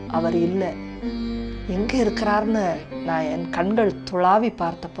பார்த்தப்போ அவர் இல்லை. எங்கே இருக்கிறார்னு நான் என் கண்கள் துளாவி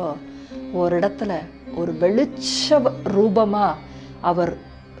பார்த்தப்போ ஒரு இடத்துல ஒரு வெளிச்ச ரூபமா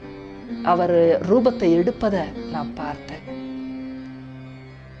அவர் ரூபத்தை எடுப்பதை நான் பார்த்தேன்.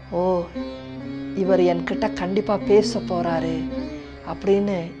 ஓ, இவர் என்கிட்ட கண்டிப்பாக பேச போகிறாரு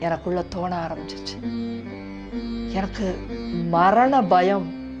அப்படின்னு எனக்குள்ள தோண ஆரம்பிச்சிச்சு. எனக்கு மரண பயம்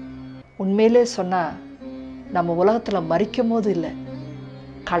உண்மையிலே சொன்னால் நம்ம உலகத்தில் மரிக்கும் போது இல்லை,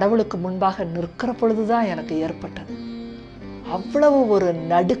 கடவுளுக்கு முன்பாக நிற்கிற பொழுது தான் எனக்கு ஏற்பட்டது. அவ்வளவு ஒரு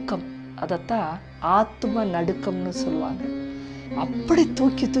நடுக்கம், அதைத்தான் ஆத்தும நடுக்கம்னு சொல்லுவாங்க. அப்படி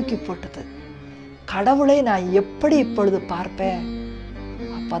தூக்கி தூக்கி போட்டது. கடவுளை நான் எப்படி இப்பொழுது பார்ப்பேன்?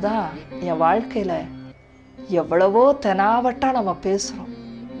 அப்போதான் என் வாழ்க்கையில் எவ்வளவோ தெனாவட்டா நம்ம பேசுகிறோம்.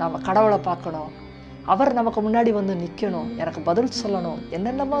 நம்ம கடவுளை பார்க்கணும், அவர் நமக்கு முன்னாடி வந்து நிற்கணும், எனக்கு பதில் சொல்லணும்,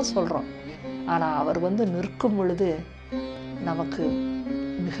 என்னென்னமோ சொல்கிறோம். ஆனால் அவர் வந்து நிற்கும் பொழுது நமக்கு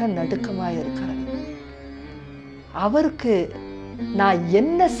மிக நடுக்கமாக இருக்கிறது. அவருக்கு நான்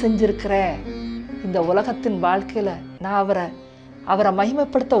என்ன செஞ்சிருக்கிறேன் இந்த உலகத்தின் வாழ்க்கையில்? நான் அவரை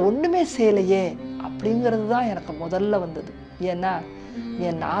மகிமைப்படுத்த ஒன்றுமே செய்யலையே அப்படிங்கிறது தான் எனக்கு முதல்ல வந்தது. ஏன்னா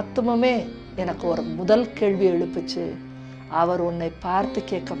என் ஆத்மமே எனக்கு ஒரு முதல் கேள்வி எழுப்புச்சு. அவர் உன்னை பார்த்து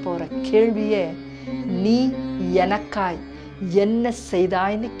கேட்க போகிற கேள்வியே, நீ எனக்காய் என்ன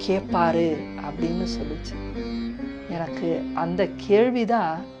செய்தாய்ன்னு கேட்பாரு அப்படின்னு சொல்லிச்சு. எனக்கு அந்த கேள்வி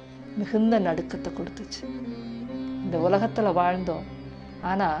தான் மிகுந்த நடுக்கத்தை கொடுத்துச்சு. இந்த உலகத்தில் வாழ்ந்தோம்,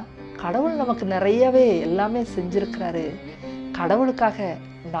 ஆனால் கடவுள் நமக்கு நிறையவே எல்லாமே செஞ்சுருக்கிறாரு. கடவுளுக்காக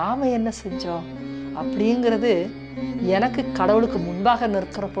நாம் என்ன செஞ்சோம் அப்படிங்கிறது எனக்கு கடவுளுக்கு முன்பாக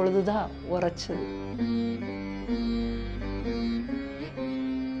நிற்கிற பொழுது தான் உரைச்சது.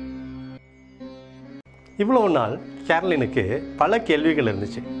 இவ்வளோ நாள் கேரளினுக்கு பல கேள்விகள்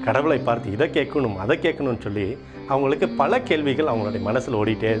இருந்துச்சு. கடவுளை பார்த்து இதை கேட்கணும் அதை கேட்கணும்னு சொல்லி அவங்களுக்கு பல கேள்விகள் அவங்களுடைய மனசில்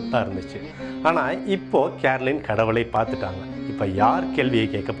ஓடிட்டே தான் இருந்துச்சு. ஆனால் இப்போது கேரளின் கடவுளை பார்த்துட்டாங்க. இப்போ யார் கேள்வியை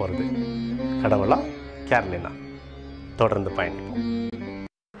கேட்க போகிறது? கடவுளா, கேரளினா? தொடர்ந்து பயணிப்போம்.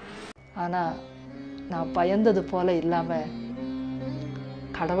 ஆனால் நான் பயந்தது போல இல்லாமல்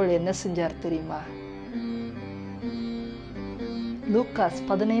கடவுள் என்ன செஞ்சார் தெரியுமா? லூக்காஸ்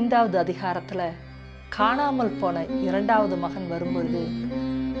 15வது அதிகாரத்தில் காணாமல் போன 2வது மகன் வரும்பொழுது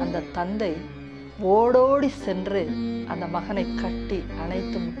அந்த தந்தை ஓடோடி சென்று அந்த மகனை கட்டி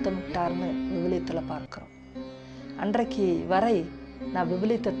அணைத்து முத்தமிட்டார்னு விவிலியத்தில் பார்க்குறோம். அன்றைக்கு வரை நான்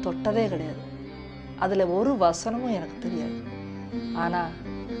விவிலியத்தை தொட்டதே கிடையாது. அதில் ஒரு வசனமும் எனக்கு தெரியாது. ஆனால்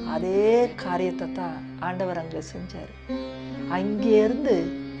அதே காரியத்தை தான் ஆண்டவர் அங்கே செஞ்சார். அங்கேருந்து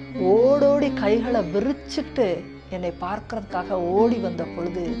ஓடோடி கைகளை விரிச்சுட்டு என்னை பார்க்கறதுக்காக ஓடி வந்த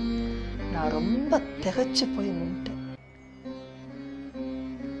பொழுது நான் ரொம்ப திகைச்சு போய் நின்ட்டேன்.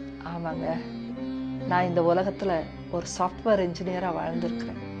 ஆமாங்க, நான் இந்த உலகத்தில் ஒரு சாஃப்ட்வேர் இன்ஜினியராக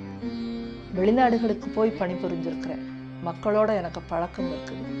வாழ்ந்திருக்கிறேன். வெளிநாடுகளுக்கு போய் பணிபுரிஞ்சிருக்கிறேன். மக்களோட எனக்கு பழக்கம்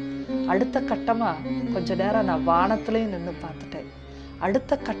இருக்குது. அடுத்த கட்டமாக கொஞ்ச நேரம் நான் வானத்துலேயும் நின்று பார்த்துட்டேன்.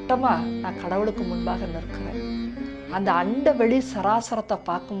 அடுத்த கட்டமாக நான் கடவுளுக்கு முன்பாக நிற்கிறேன். அந்த அண்ட வெளி சராசரத்தை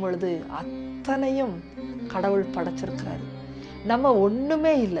பார்க்கும் பொழுது அத்தனையும் கடவுள் படைச்சிருக்கிறாரு. நம்ம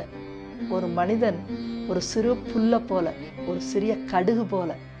ஒன்றுமே இல்லை. ஒரு மனிதன் ஒரு சிறு புல்லை போல, ஒரு சிறிய கடுகு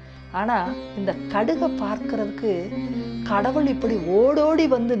போல. ஆனால் இந்த கடுகை பார்க்கறதுக்கு கடவுள் இப்படி ஓடோடி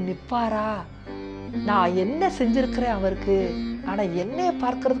வந்து நிற்பாரா? நான் என்ன செஞ்சிருக்கிறேன் அவருக்கு, ஆனால் என்னைய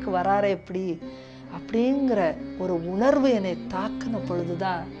பார்க்கறதுக்கு வராரே எப்படி அப்படிங்கிற ஒரு உணர்வு என்னை தாக்கின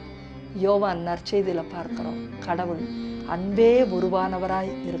பொழுதுதான் யோவான் நற்செய்தியில் பார்க்கிறோம், கடவுள் அன்பே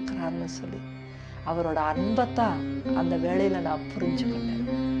உருவானவராய் இருக்கிறார்னு சொல்லி. அவரோட அன்பைத்தான் அந்த வேளையில் நான் புரிஞ்சுக்கிட்டேன்.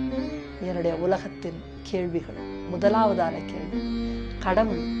 என்னுடைய உலகத்தின் கேள்விகள், முதலாவதான கேள்வி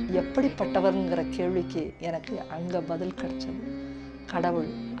கடவுள் எப்படிப்பட்டவர்ங்கிற கேள்விக்கு எனக்கு அங்கே பதில் கிடைச்சது. கடவுள்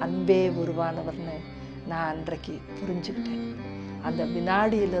அன்பே உருவானவர்னு நான் அன்றைக்கு புரிஞ்சுக்கிட்டேன். அந்த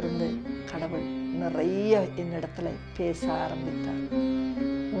வினாடியிலிருந்து கடவுள் நிறைய என்னிடத்துல பேச ஆரம்பித்தார்.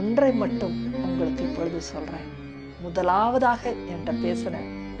 ஒன்றை மட்டும் உங்களுக்கு இப்பொழுது சொல்கிறேன். முதலாவதாக என்கிட்ட பேசின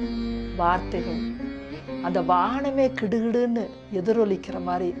வார்த்தைகள், அந்த வானமே கிடுகிடுன்னு எதிரொலிக்கிற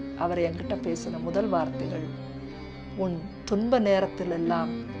மாதிரி அவர் என்கிட்ட பேசின முதல் வார்த்தைகள், உன் துன்ப நேரத்தில்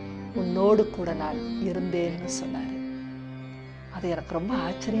எல்லாம் உன்னோடு கூட நான் இருந்தேன்னு சொன்னார். அது எனக்கு ரொம்ப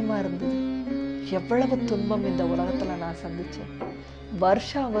ஆச்சரியமாக இருந்தது. எவ்வளவு துன்பம் இந்த உலகத்தில் நான் சந்தித்தேன்.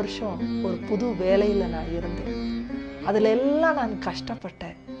 வருஷம் ஒரு புது வேலையில் நான் இருந்தேன். அதில் எல்லாம் நான்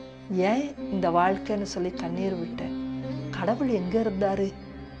கஷ்டப்பட்டேன். ஏன் இந்த வாழ்க்கைன்னு சொல்லி கண்ணீர் விட்டேன். கடவுள் எங்கே இருந்தார்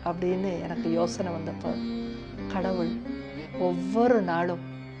அப்படின்னு எனக்கு யோசனை வந்தப்போ, கடவுள் ஒவ்வொரு நாளும்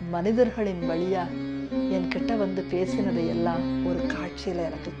மனிதர்களின் வழியாக என்கிட்ட வந்து பேசினதை எல்லாம் ஒரு காட்சியில்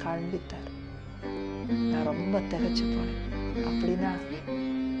எனக்கு காண்பித்தார். நான் ரொம்ப திகைச்சு போனேன். அப்படின்னா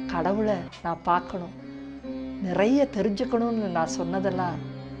கடவுளை நான் பார்க்கணும், நிறைய தெரிஞ்சுக்கணும்னு நான் சொன்னதெல்லாம்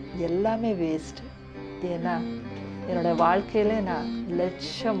எல்லாமே வேஸ்ட்டு. ஏன்னா என்னோடய வாழ்க்கையிலே நான்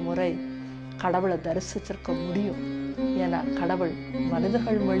லட்சம் முறை கடவுளை தரிசிச்சிருக்க முடியும். ஏன்னா கடவுள்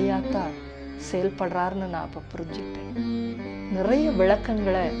மனிதர்கள் வழியாத்தான் செயல்படுறாருன்னு நான் அப்போ புரிஞ்சுக்கிட்டேன். நிறைய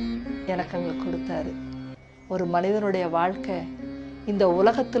விளக்கங்களை எனக்கு அங்கே கொடுத்தாரு. ஒரு மனிதனுடைய வாழ்க்கை இந்த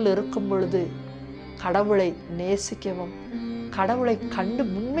உலகத்தில் இருக்கும் பொழுது கடவுளை நேசிக்கவும், கடவுளை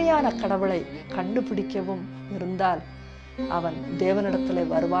உண்மையான கடவுளை கண்டுபிடிக்கவும் இருந்தால் அவன் தேவனிடத்தில்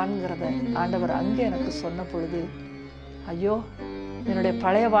வருவான்ங்கிறத ஆண்டவர் அங்கே எனக்கு சொன்ன பொழுது, ஐயோ, என்னுடைய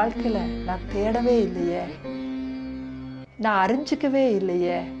பழைய வாழ்க்கையில் நான் தேடவே இல்லையே, நான் அறிஞ்சிக்கவே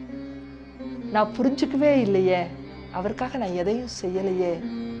இல்லையே, நான் புரிஞ்சிக்கவே இல்லையே, அவருக்காக நான் எதையும் செய்யலையே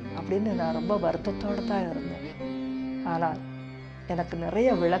அப்படின்னு நான் ரொம்ப வருத்தத்தோடு தான் இருந்தேன். ஆனால் எனக்கு நிறைய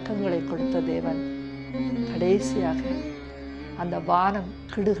விளக்கங்களை கொடுத்த தேவன் கடைசியாக அந்த வானம்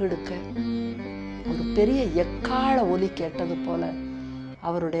கிடுகிடுக்க ஒரு பெரிய எக்கால ஒலி கேட்டது போல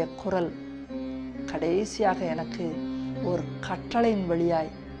அவருடைய குரல் கடைசியாக எனக்கு ஒரு கட்டளையின்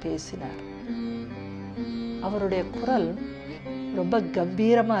வழியாய் பேசினார். அவருடைய குரல் ரொம்ப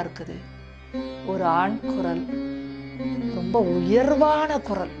கம்பீரமா இருக்குது. ஒரு ஆண் குரல், ரொம்ப உயர்வான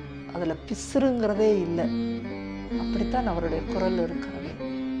குரல், அதுல பிசுறுங்கிறதே இல்லை. அப்படித்தான் அவருடைய குரல் இருக்கிறது.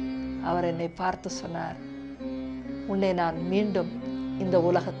 அவர் என்னை பார்த்து சொன்னார், உன்னை நான் மீண்டும் இந்த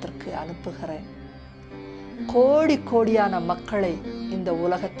உலகத்திற்கு அனுப்புகிறேன். கோடி கோடியான மக்களை இந்த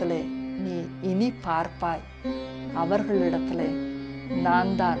உலகத்திலே நீ இனி பார்ப்பாய். அவர்களிடத்திலே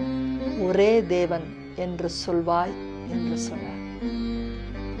நான் தான் ஒரே தேவன் என்று சொல்வாய் என்று சொன்னார்.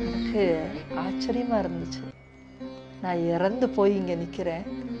 எனக்கு ஆச்சரியமா இருந்துச்சு. நான் இறந்து போய் இங்கே நிற்கிறேன்,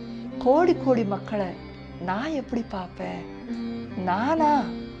 கோடி கோடி மக்களை நான் எப்படி பார்ப்பேன், நானா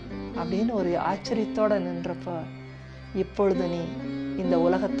அப்படின்னு ஒரு ஆச்சரியத்தோடு நின்றப்போ, இப்பொழுது நீ இந்த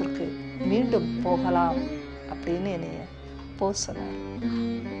உலகத்திற்கு மீண்டும் போகலாம் அப்படின்னு என்னைய சொன்னார்.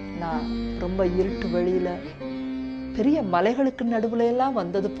 நான் ரொம்ப இருட்டு வழியில் பெரிய மலைகளுக்கு நடுவில் எல்லாம்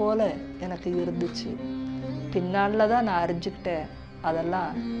வந்தது போல எனக்கு இருந்துச்சு. பின்னால தான் நான் அறிஞ்சுக்கிட்டேன்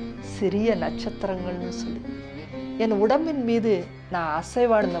அதெல்லாம் சிறிய நட்சத்திரங்கள்னு சொல்லி. என் உடம்பின் மீது நான்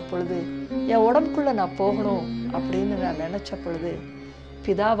அசைவாடின பொழுது, என் உடம்புக்குள்ளே நான் போகணும் அப்படின்னு நான் நினச்ச பொழுது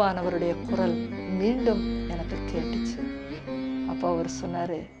பிதாவானவருடைய குரல் மீண்டும் எனக்கு கேட்டுச்சு. அப்போ அவர்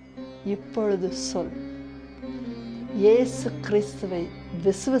சொன்னார், இப்பொழுது சொல், இயேசு கிறிஸ்துவை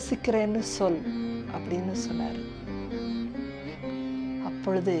விசுவசிக்கிறேன்னு சொல் அப்படின்னு சொன்னார்.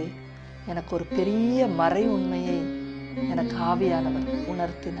 அப்பொழுது எனக்கு ஒரு பெரிய மறை உண்மையை எனக்கு ஆவியானவர்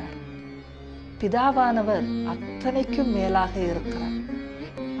உணர்த்தினார். பிதாவானவர் அத்தனைக்கும் மேலாக இருக்கிறார்.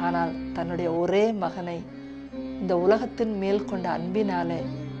 ஆனால் தன்னுடைய ஒரே மகனை இந்த உலகத்தின் மேல் கொண்ட அன்பினாலே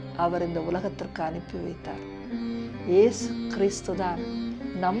அவர் இந்த உலகத்திற்கு அனுப்பி வைத்தார். இயேசு கிறிஸ்து தான்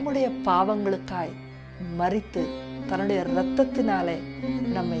நம்முடைய பாவங்களுக்காய் மரித்து தன்னுடைய இரத்தத்தினாலே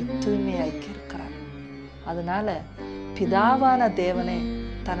நம்மை தூய்மையாக்கி இருக்கிறார். அதனால பிதாவான தேவனே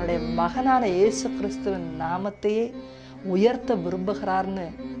தன்னுடைய மகனான இயேசு கிறிஸ்துவின் நாமத்தையே உயர்த்த விரும்புகிறார்னு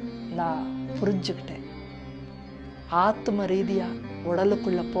நான் புரிஞ்சுக்கிட்டேன். ஆத்ம ரீதியா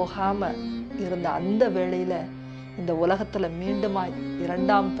உடலுக்குள்ள போகாம இருந்த அந்த வேளையில இந்த உலகத்துல மீண்டுமாய்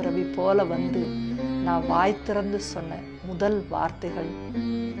இரண்டாம் பிறவி போல வந்து நான் வாய் திறந்து சொன்ன முதல் வார்த்தைகள்,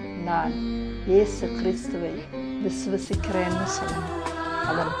 நான் இயேசு கிறிஸ்துவை விசுவசிக்கிறேன்னு சொன்னேன்.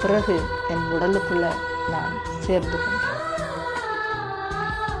 அதன் பிறகு என் உடலுக்குள்ள நான் சேர்ந்து கொண்டேன்.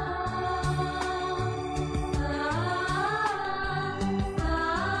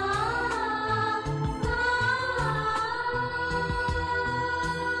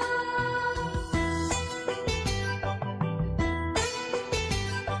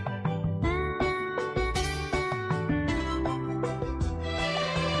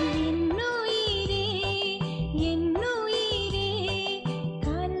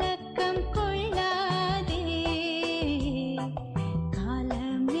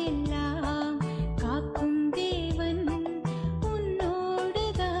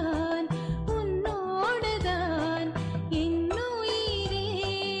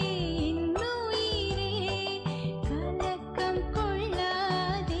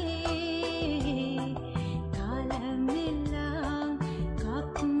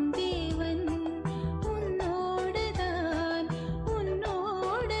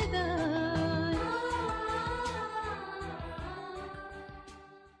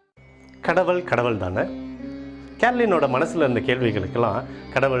 கடவுள் கடவுள் தானே? கேர்லினோட மனசில் இருந்த கேள்விகளுக்கெல்லாம்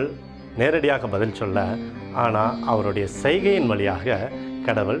கடவுள் நேரடியாக பதில் சொல்ல, ஆனால் அவருடைய செய்கையின் வழியாக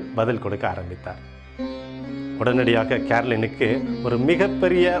கடவுள் பதில் கொடுக்க ஆரம்பித்தார். உடனடியாக கேர்லினுக்கு ஒரு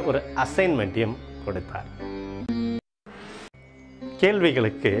மிகப்பெரிய ஒரு அசைன்மெண்ட்டையும் கொடுத்தார்.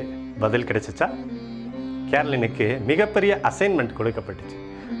 கேள்விகளுக்கு பதில் கிடைச்சிச்சா? கேர்லினுக்கு மிகப்பெரிய அசைன்மெண்ட் கொடுக்கப்பட்டுச்சு.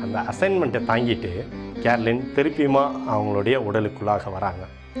 அந்த அசைன்மெண்ட்டை தாங்கிட்டு கேர்லின் திருப்பியுமா அவங்களுடைய உடலுக்குள்ளாக வராங்க.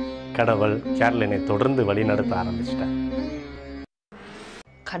 கடவுள் கேரளினை தொடர்ந்து வழிநடத்த ஆரம்பிச்சிட்டார்.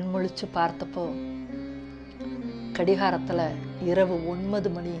 கண் முழிச்சு பார்த்தப்போ கடிகாரத்தில் இரவு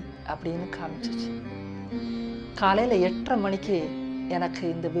 9 மணி அப்படின்னு காமிச்சிச்சு. காலையில் 8:30 மணிக்கு எனக்கு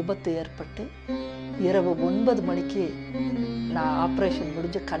இந்த விபத்து ஏற்பட்டு இரவு 9 மணிக்கு நான் ஆப்ரேஷன்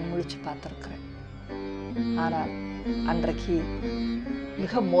முடிஞ்சு கண் முழிச்சு பார்த்துருக்குறேன். ஆனால் அன்றைக்கு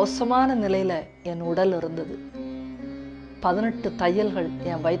மிக மோசமான நிலையில் என் உடல் இருந்தது. 18 தையல்கள்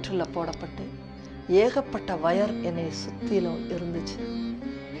என் வயிற்றில் போடப்பட்டு ஏகப்பட்ட வயர் என்னை சுற்றிலும் இருந்துச்சு.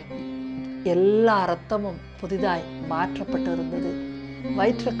 எல்லா இரத்தமும் புதிதாய் மாற்றப்பட்டு இருந்தது.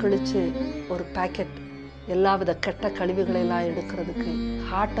 வயிற்றை கிழிச்சு ஒரு பேக்கெட் எல்லாவித கெட்ட கழிவுகளெல்லாம் எடுக்கிறதுக்கு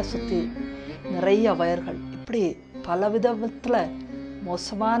ஹார்ட்டை சுற்றி நிறைய வயர்கள், இப்படி பல விதத்தில்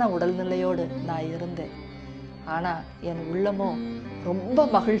மோசமான உடல்நிலையோடு நான் இருந்தேன். ஆனால் என் உள்ளமோ ரொம்ப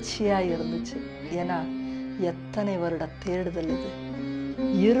மகிழ்ச்சியாக இருந்துச்சு. ஏன்னா எத்தனை வருட தேடுதல் இது!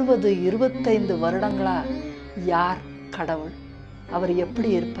 20-25 வருடங்களா யார் கடவுள், அவர் எப்படி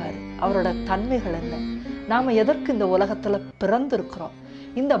இருப்பார், அவரோட தன்மைகள் என்ன, நாம் எதற்கு இந்த உலகத்தில் பிறந்திருக்கிறோம்,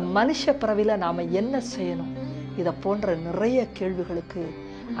 இந்த மனுஷ பிறவியில் நாம் என்ன செய்யணும், இதை போன்ற நிறைய கேள்விகளுக்கு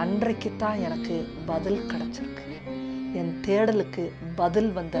அன்றைக்குத்தான் எனக்கு பதில் கிடச்சிருக்கு. என் தேடலுக்கு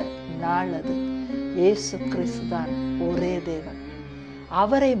பதில் வந்த நாள் அது. இயேசு கிறிஸ்து தான் ஒரே தேவன்.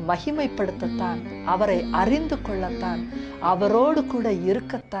 அவரை மகிமைப்படுத்தத்தான், அவரை அறிந்து கொள்ளத்தான், அவரோடு கூட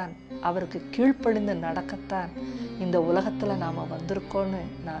இருக்கத்தான், அவருக்கு கீழ்ப்படிந்து நடக்கத்தான் இந்த உலகத்தில் நாம் வந்திருக்கோன்னு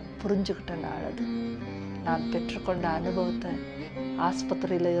நான் புரிஞ்சுக்கிட்ட நாள் அது. நான் பெற்றுக்கொண்ட அனுபவத்தை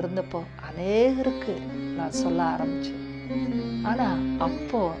ஆஸ்பத்திரியில் இருந்தப்போ அநேகருக்கு நான் சொல்ல ஆரம்பித்தேன். ஆனால்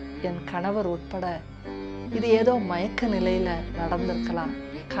அப்போது என் கணவர் உட்பட இது ஏதோ மயக்க நிலையில் நடந்திருக்கலாம்,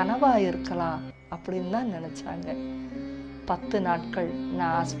 கனவாக இருக்கலாம் அப்படின்னு தான் நினச்சாங்க. 10 நாட்கள்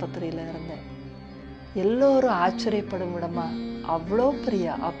நான் ஆஸ்பத்திரியில் இருந்தேன். எல்லோரும் ஆச்சரியப்படும் விடமா அவ்வளோ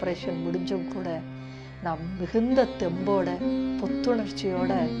பெரிய ஆப்ரேஷன் முடிஞ்சும் கூட நான் மிகுந்த தெம்போட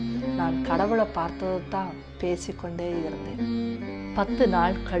புத்துணர்ச்சியோட நான் கடவுளை பார்த்ததை தான் பேசிக்கொண்டே இருந்தேன். 10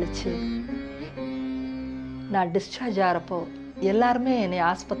 நாள் கழித்து நான் டிஸ்சார்ஜ் ஆகிறப்போ எல்லாருமே என்னை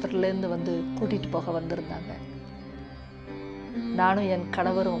ஆஸ்பத்திரியிலேருந்து வந்து கூட்டிகிட்டு போக வந்திருந்தாங்க. நானும் என்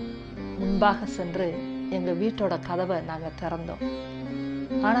கணவரும் முன்பாக சென்று எங்கள் வீட்டோட கதவை நாங்கள் திறந்தோம்.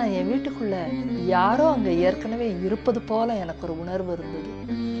 ஆனால் என் வீட்டுக்குள்ளே யாரோ அங்கே ஏற்கனவே இருப்பது போல எனக்கு ஒரு உணர்வு இருந்தது.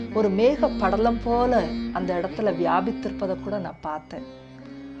 ஒரு மேக படலம் போல அந்த இடத்துல வியாபித்திருப்பதை கூட நான் பார்த்தேன்.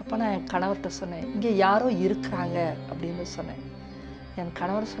 அப்போ நான் என் கணவர்கிட்ட சொன்னேன், இங்கே யாரோ இருக்கிறாங்க அப்படின்னு சொன்னேன். என்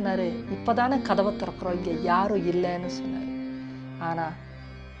கணவர் சொன்னார், இப்போ தானே கதவை திறக்கிறோம், இங்கே யாரும் இல்லைன்னு சொன்னார். ஆனால்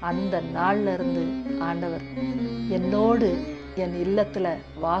அந்த நாள்ல இருந்து ஆண்டவர் என்னோடு என் இல்லத்தில்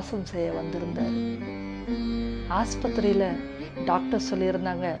வாசம் செய்ய வந்திருந்தார். ஆஸ்பத்திரியில் டாக்டர்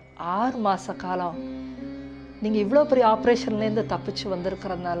சொல்லியிருந்தாங்க, 6 மாத காலம் நீங்கள் இவ்வளோ பெரிய ஆப்ரேஷன்லேருந்து தப்பிச்சு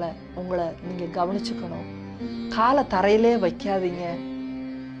வந்திருக்கிறதுனால உங்களை நீங்கள் கவனிச்சுக்கணும், காலை தரையிலே வைக்காதீங்க,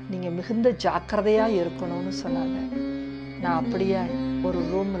 நீங்கள் மிகுந்த ஜாக்கிரதையாக இருக்கணும்னு சொன்னாங்க. நான் அப்படியே ஒரு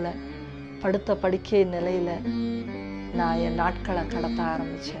ரூமில் படுத்த படுக்கை நிலையில் நான் என் நாட்களை கடத்த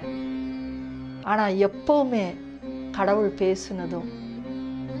ஆரம்பித்தேன். ஆனால் எப்போவுமே கடவுள் பேசினதும்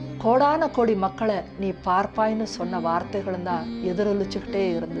கோடான கோடி மக்களை நீ பார்ப்பாய்ன்னு சொன்ன வார்த்தைகளும் தான் எதிரொலிச்சுக்கிட்டே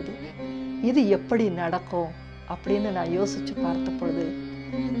இருந்தது. இது எப்படி நடக்கும் அப்படின்னு நான் யோசித்து பார்த்த பொழுது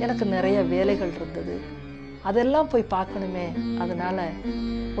எனக்கு நிறைய வேலைகள் இருந்தது, அதெல்லாம் போய் பார்க்கணுமே. அதனால்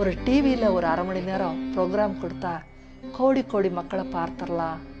ஒரு டிவியில் ஒரு 1/2 மணி நேரம் ப்ரோக்ராம் கொடுத்தா கோடி கோடி மக்களை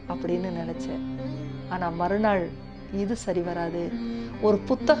பார்த்துடலாம் அப்படின்னு நினச்சேன். ஆனால் மறுநாள் இது சரி வராது, ஒரு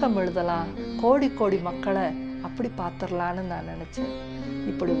புத்தகம் எழுதலாம், கோடி கோடி மக்களை அப்படி பார்த்துடலான்னு நான் நினச்சேன்.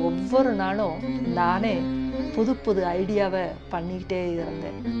 இப்படி ஒவ்வொரு நாளும் நானே புது புது ஐடியாவை பண்ணிக்கிட்டே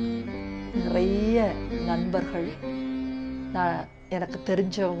இருந்தேன். நிறைய நண்பர்கள், நான் எனக்கு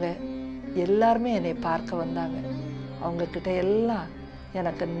தெரிஞ்சவங்க எல்லாருமே என்னை பார்க்க வந்தாங்க. அவங்கக்கிட்ட எல்லாம்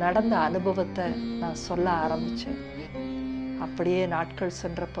எனக்கு நடந்த அனுபவத்தை நான் சொல்ல ஆரம்பித்தேன். அப்படியே நாட்கள்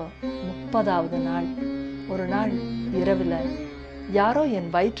சென்றப்போ 30வது நாள் ஒரு நாள் இரவில் யாரோ என்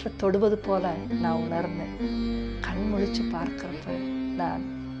வயிற்றை தொடுவது போல நான் உணர்ந்தேன். கண் முழிச்சு பார்க்குறப்ப நான்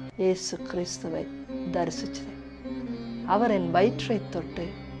இயேசு கிறிஸ்துவை தரிசித்தேன். அவர் என் வயிற்றை தொட்டு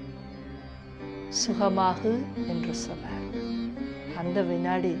சுகமாகு என்று சொன்னார். அந்த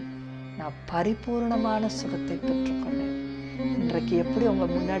வினாடி நான் பரிபூர்ணமான சுகத்தை பெற்றுக்கொண்டேன். இன்றைக்கு எப்படி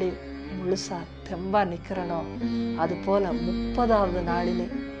உங்கள் முன்னாடி முழுசா தெம்பா நிற்கிறனோ அதுபோல் 30வது நாளிலே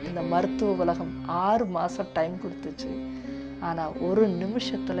இந்த மருத்துவ உலகம் 6 மாதம் டைம் கொடுத்துச்சு. ஆனால் ஒரு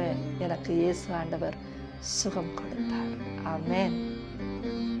நிமிஷத்தில் எனக்கு இயேசு ஆண்டவர் சுகம் கொடுத்தார். ஆமென்.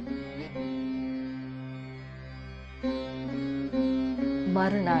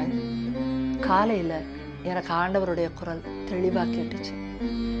 மறுநாள் காலையில் எனக்கு ஆண்டவருடைய குரல் தெளிவாக கேட்டுச்சு.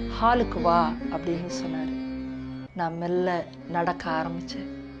 ஹாலுக்கு வா அப்படின்னு சொன்னார். நான் மெல்ல நடக்க ஆரம்பித்தேன்.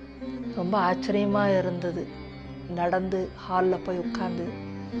 ரொம்ப ஆச்சரியமாக இருந்தது. நடந்து ஹாலில் போய் உட்காந்து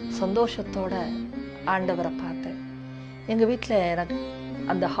சந்தோஷத்தோட ஆண்டவரை பார்த்தேன். எங்கள் வீட்டில் எனக்கு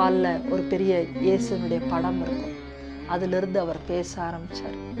அந்த ஹாலில் ஒரு பெரிய இயேசுனுடைய படம் இருக்கும். அதிலிருந்து அவர் பேச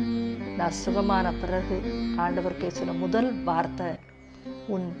ஆரம்பித்தார். நான் சுகமான பிறகு ஆண்டவர் பேசின முதல் வார்த்தை,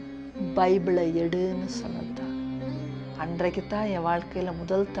 உன் பைபிளை எடுன்னு சொன்னதுதான். அன்றைக்கு தான் என் வாழ்க்கையில்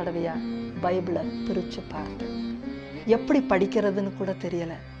முதல் தடவையாக பைபிளை பிரித்து பார்த்தேன். எப்படி படிக்கிறதுன்னு கூட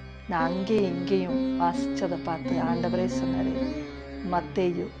தெரியலை. நான் அங்கேயும் இங்கேயும் வாசித்ததை பார்த்து ஆண்டவரே சொன்னார்,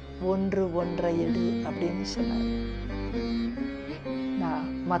 மத்தேயு 1:1 எடு அப்படின்னு சொன்னார். நான்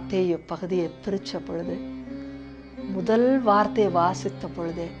மத்தேயு பகுதியை பிரித்த பொழுது, முதல் வார்த்தையை வாசித்த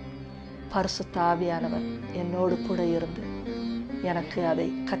பொழுதே பரிசுத்த ஆவியானவர் என்னோடு கூட இருந்து எனக்கு அதை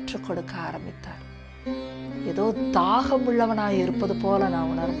கற்றுக் கொடுக்க ஆரம்பித்தார். ஏதோ தாகம் உள்ளவனாய் இருப்பது போல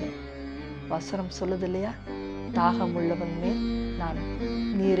நான் உணர்ந்தேன். வசனம் சொல்லுது இல்லையா, தாகம் உள்ளவன் மேல் நான்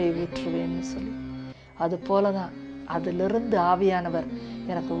நீரை ஊற்றுவேன்னு சொல்லி. அது போலதான் அதிலிருந்து ஆவியானவர்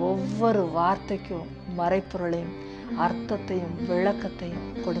எனக்கு ஒவ்வொரு வார்த்தைக்கும் மறைப்பொருளையும் அர்த்தத்தையும் விளக்கத்தையும்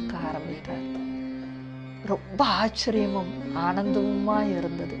கொடுக்க ஆரம்பித்தார். ரொம்ப ஆச்சரியமும் ஆனந்தமுமா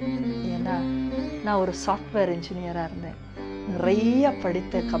இருந்தது. ஏன்னா நான் ஒரு சாஃப்ட்வேர் இன்ஜினியராக இருந்தேன். நிறைய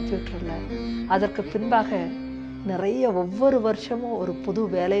படித்த கம்ப்யூட்டரில். அதற்கு பின்பாக நிறைய ஒவ்வொரு வருஷமும் ஒரு புது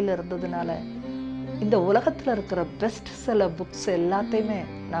வேலையில் இருந்ததுனால இந்த உலகத்தில் இருக்கிற பெஸ்ட் செல்லர் புக்ஸ் எல்லாத்தையுமே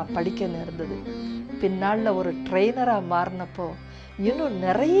நான் படிக்க நேர்ந்தது. பின்னால் ஒரு ட்ரெயினராக மாறினப்போ இன்னும்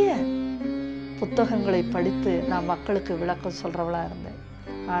நிறைய புத்தகங்களை படித்து நான் மக்களுக்கு விளக்கம் சொல்கிறவளாக இருந்தேன்.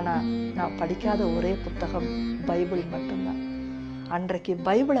 ஆனால் நான் படிக்காத ஒரே புத்தகம் பைபிள் மட்டும்தான். அன்றைக்கு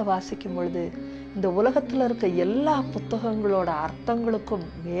பைபிளை வாசிக்கும் பொழுது இந்த உலகத்தில் இருக்க எல்லா புத்தகங்களோட அர்த்தங்களுக்கும்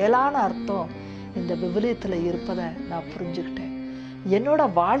மேலான அர்த்தம் இந்த விவிலியத்தில் இருப்பதை நான் புரிஞ்சுக்கிட்டேன். என்னோட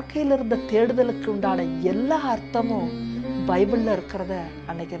வாழ்க்கையில் இருந்த தேடுதலுக்கு உண்டான எல்லா அர்த்தமும் பைபிளில் இருக்கிறத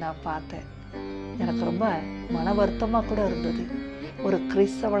அன்னைக்கு நான் பார்த்தேன். எனக்கு ரொம்ப மன வருத்தமாக கூட இருந்தது. ஒரு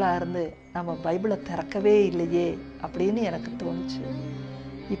கிறிஸ்தவளாக இருந்து நம்ம பைபிளை திறக்கவே இல்லையே அப்படின்னு எனக்கு தோணுச்சு.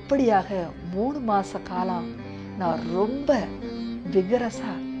 இப்படியாக 3 மாத காலம் நான் ரொம்ப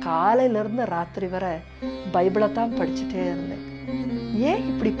விகரஸாக காலையிலேருந்து ராத்திரி வரை பைபிளை தான் படிச்சுட்டே இருந்தேன். ஏன்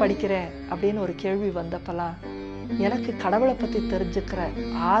இப்படி படிக்கிறேன் அப்படின்னு ஒரு கேள்வி வந்தப்பெல்லாம் எனக்கு கடவுளை பற்றி தெரிஞ்சுக்கிற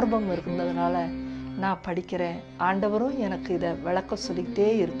ஆர்வம் இருந்ததுனால நான் படிக்கிறேன். ஆண்டவரும் எனக்கு இதை விளக்க சொல்லிக்கிட்டே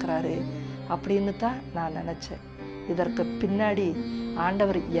இருக்கிறாரு அப்படின்னு தான் நான் நினச்சேன். இதற்கு பின்னாடி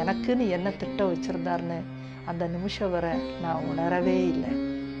ஆண்டவர் எனக்குன்னு என்ன திட்டம் வச்சுருந்தாருன்னு அந்த நிமிஷம் வரை நான் உணரவே இல்லை.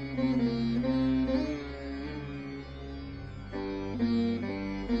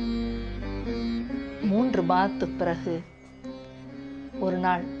 மூன்று மாதத்துக்கு பிறகு ஒரு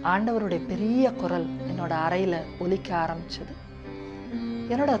நாள் ஆண்டவருடைய பெரிய குரல் என்னோட அறையில் ஒலிக்க ஆரம்பிச்சது.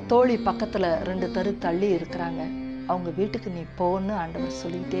 என்னோட தோழி பக்கத்தில் 2 தெரு தள்ளி இருக்கிறாங்க. அவங்க வீட்டுக்கு நீ போன்னு ஆண்டவர்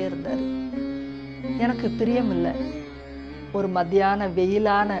சொல்லிக்கிட்டே இருந்தார். எனக்கு பிரியமில்லை. ஒரு மத்தியான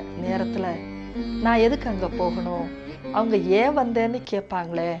வெயிலான நேரத்தில் நான் எதுக்கு அங்கே போகணும், அவங்க ஏன் வந்தேன்னு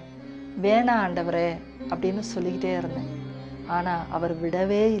கேட்பாங்களே, வேணாம் ஆண்டவரே அப்படின்னு சொல்லிக்கிட்டே இருந்தேன். ஆனால் அவர்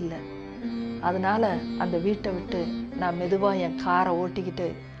விடவே இல்லை. அதனால் அந்த வீட்டை விட்டு நான் மெதுவாக என் காரை ஓட்டிக்கிட்டு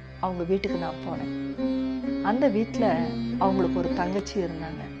அவங்க வீட்டுக்கு நான் போனேன். அந்த வீட்டில் அவங்களுக்கு ஒரு தங்கச்சி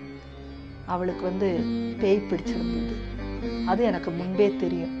இருந்தாங்க. அவளுக்கு பேய் பிடிச்சிருந்தது. அது எனக்கு முன்பே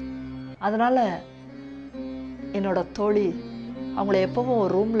தெரியும். அதனால் என்னோட தோழி அவங்கள எப்பவும்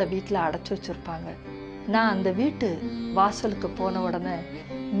ஒரு ரூமில் வீட்டில் அடைச்சி வச்சுருப்பாங்க. நான் அந்த வீட்டு வாசலுக்கு போன உடனே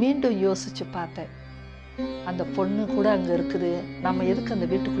மீண்டும் யோசித்து பார்த்தேன். அந்த பொண்ணு கூட அங்கே இருக்குது, நம்ம எதுக்கு அந்த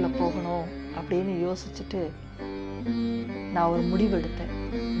வீட்டுக்குள்ளே போகணும் அப்படின்னு யோசிச்சுட்டு நான் ஒரு முடிவு எடுத்தேன்.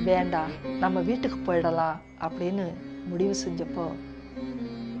 வேண்டாம், நம்ம வீட்டுக்கு போயிடலாம் அப்படின்னு முடிவு செஞ்சப்போ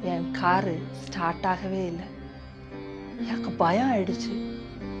என் காரு ஸ்டார்ட் ஆகவே இல்லை. எனக்கு பயம் ஆயிடுச்சு.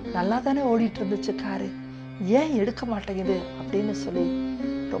 நல்லா தானே ஓடிட்டு இருந்துச்சு காரு, ஏன் எடுக்க மாட்டேங்குது அப்படின்னு சொல்லி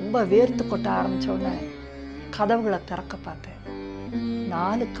ரொம்ப வேர்த்து கொட்ட ஆரம்பித்த உடனே கதவுகளை திறக்க பார்த்தேன்.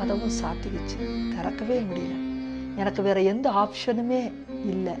 4 கதவும் சாத்திக்கிச்சு. திறக்கவே முடியல. எனக்கு வேற எந்த ஆப்ஷனுமே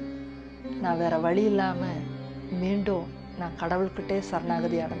இல்லை. நான் வேற வழி இல்லாமல் மீண்டும் நான் கடவுள்கிட்டே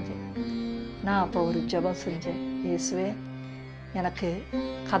சரணாகதி அடைஞ்சேன். நான் அப்போ ஒரு ஜெபம் செஞ்சேன். இயேசுவே, எனக்கு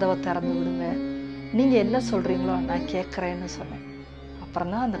கதவை திறந்து விடுங்க, நீங்கள் என்ன சொல்கிறீங்களோ நான் கேட்குறேன்னு சொன்னேன்.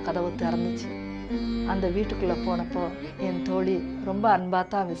 அப்புறம் தான் அந்த கதவு திறந்துச்சு. அந்த வீட்டுக்குள்ளே போனப்போ என் தோழி ரொம்ப அன்பாக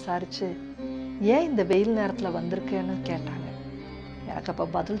தான் விசாரித்து ஏன் இந்த வெயில் நேரத்தில் வந்திருக்கேன்னு கேட்டாங்க. எனக்கு அப்போ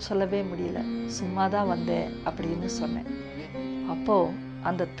பதில் சொல்லவே முடியல. சும்மா தான் வந்தேன் அப்படின்னு சொன்னேன். அப்போது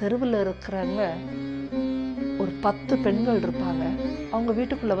அந்த தெருவில் இருக்கிறவங்க ஒரு 10 பெண்கள் இருப்பாங்க. அவங்க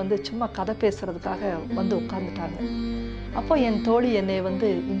வீட்டுக்குள்ளே சும்மா கதை பேசுகிறதுக்காக உட்காந்துட்டாங்க. அப்போ என் தோழி என்னை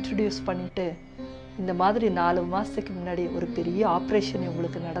இன்ட்ரடியூஸ் பண்ணிவிட்டு, இந்த மாதிரி 4 மாதத்துக்கு முன்னாடி ஒரு பெரிய ஆப்ரேஷன்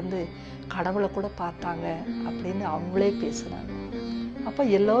உங்களுக்கு நடந்து கடவுளை கூட பார்த்தாங்க அப்படின்னு அவங்களே பேசுனாங்க. அப்போ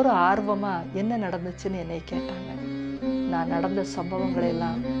எல்லோரும் ஆர்வமாக என்ன நடந்துச்சுன்னு என்னை கேட்டாங்க. நான் நடந்த சம்பவங்களை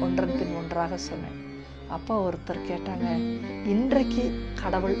எல்லாம் ஒன்றன் பின் ஒன்றாக சொன்னேன். அப்போ ஒருத்தர் கேட்டாங்க, இன்றைக்கு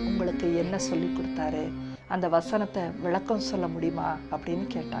கடவுள் உங்களுக்கு என்ன சொல்லி கொடுத்தாரு, அந்த வசனத்தை விளக்கம் சொல்ல முடியுமா அப்படின்னு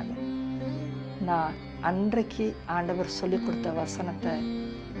கேட்டாங்க. நான் அன்றைக்கு ஆண்டவர் சொல்லி கொடுத்த வசனத்தை,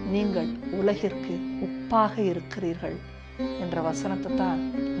 நீங்கள் உலகிற்கு உப்பாக இருக்கிறீர்கள் என்ற வசனத்தை தான்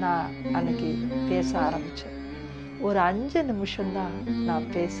நான் அன்னைக்கு பேச ஆரம்பித்தேன். ஒரு 5 நிமிஷம்தான்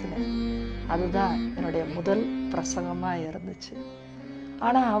நான் பேசினேன். அதுதான் என்னுடைய முதல் பிரசங்கமாக இருந்துச்சு.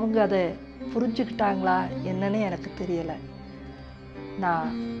 ஆனால் அவங்க அதை புரிஞ்சுக்கிட்டாங்களா என்னன்னு எனக்கு தெரியலை. நான்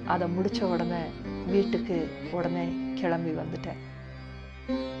அதை முடித்த உடனே வீட்டுக்கு உடனே கிளம்பி வந்துட்டேன்.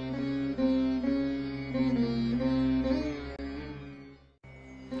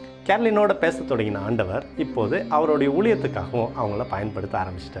 கேர்லினோட பேச தொடங்கின ஆண்டவர் இப்போது அவருடைய ஊழியத்துக்காகவும் அவங்கள பயன்படுத்த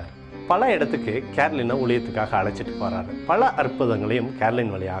ஆரம்பிச்சிட்டார். பல இடத்துக்கு கேர்லினை ஊழியத்துக்காக அழைச்சிட்டு போகிறாரு. பல அற்புதங்களையும்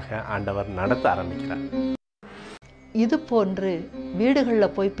கேர்லின் வழியாக ஆண்டவர் நடத்த ஆரம்பிக்கிறார். இது போன்று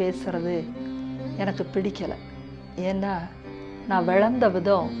வீடுகளில் போய் பேசுறது எனக்கு பிடிக்கலை. ஏன்னா நான் வளர்ந்த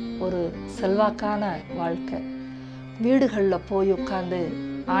விதம் ஒரு செல்வாக்கான வாழ்க்கை. வீடுகளில் போய் உட்காந்து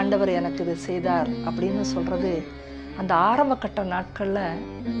ஆண்டவர் எனக்கு இது செய்தார் அப்படின்னு சொல்கிறது அந்த ஆரம்ப கட்ட நாட்களில்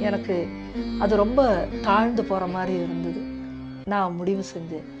எனக்கு அது ரொம்ப தாழ்ந்து போகிற மாதிரி இருந்தது. நான் முடிவு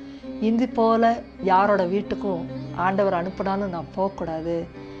செஞ்சேன், இந்தி போல் யாரோட வீட்டுக்கும் ஆண்டவர் அனுப்பினாலும் நான் போகக்கூடாது,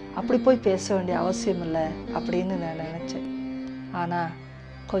 அப்படி போய் பேச வேண்டிய அவசியம் இல்லை அப்படின்னு நான் நினச்சேன். ஆனால்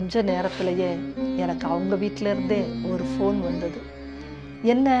கொஞ்ச நேரத்திலேயே எனக்கு அவங்க வீட்டிலேருந்தே ஒரு ஃபோன் வந்தது.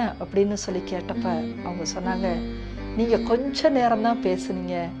 என்ன அப்படின்னு சொல்லி கேட்டப்ப அவங்க சொன்னாங்க, நீங்கள் கொஞ்ச நேரம்தான்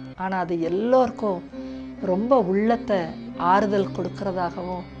பேசுனீங்க, ஆனால் அது எல்லோருக்கும் ரொம்ப உள்ளத்தை ஆறுதல்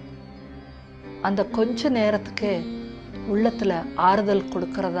கொடுக்கறதாகவும் அந்த கொஞ்ச நேரத்துக்கு உள்ளத்தில் ஆறுதல்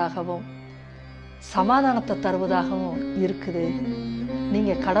கொடுக்கறதாகவும் சமாதானத்தை தருவதாகவும் இருக்குது.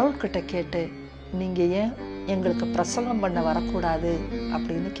 நீங்கள் கடவுள்கிட்ட கேட்டு நீங்கள் ஏன் எங்களுக்கு பிரசங்கம் பண்ண வரக்கூடாது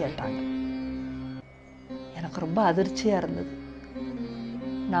அப்படின்னு கேட்டாங்க. எனக்கு ரொம்ப அதிர்ச்சியாக இருந்தது.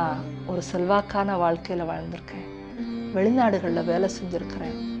 நான் ஒரு செல்வாக்கான வாழ்க்கையில் வாழ்ந்திருக்கேன், வெளிநாடுகளில் வேலை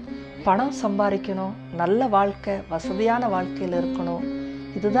செஞ்சுருக்கிறேன், பணம் சம்பாதிக்கணும், நல்ல வாழ்க்கை, வசதியான வாழ்க்கையில் இருக்கணும்,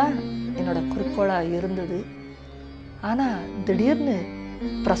 இதுதான் என்னோடய குறிக்கோளாக இருந்தது. ஆனால் திடீர்னு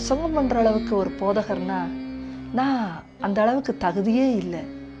பிரசங்கம் பண்ணுற அளவுக்கு ஒரு போதகர்னா நான் அந்த அளவுக்கு தகுதியே இல்லை,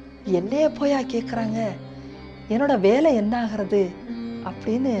 என்னையே போயா கேட்குறாங்க, என்னோட வேலை என்ன ஆகிறது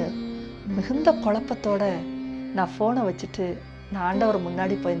அப்படின்னு மிகுந்த குழப்பத்தோட நான் ஃபோனை வச்சுட்டு நான் ஆண்டவர்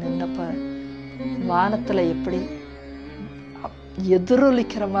முன்னாடி போய் நின்னப்ப வானத்தில் எப்படி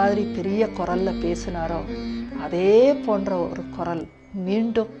எதிரொலிக்கிற மாதிரி பெரிய குரலில் பேசினாரோ அதே போன்ற ஒரு குரல்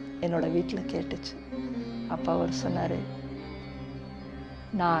மீண்டும் என்னோட வீட்டில் கேட்டுச்சு. அப்போ அவர் சொன்னார்,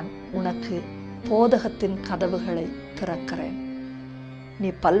 நான் உனக்கு போதகத்தின் கதவுகளை திறக்கிறேன், நீ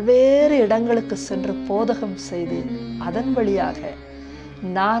பல்வேறு இடங்களுக்கு சென்று போதகம் செய்து அதன் வழியாக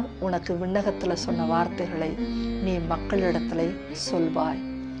நான் உனக்கு விண்ணகத்தில் சொன்ன வார்த்தைகளை நீ மக்களிடத்தில் சொல்வாய்,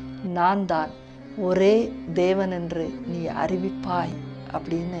 நான் தான் ஒரே தேவன் என்று நீ அறிவிப்பாய்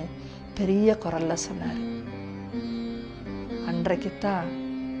அப்படின்னு பெரிய குரலில் சொன்னார். அன்றைக்குத்தான்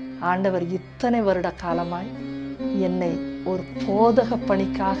ஆண்டவர் இத்தனை வருட காலமாய் என்னை ஒரு போதக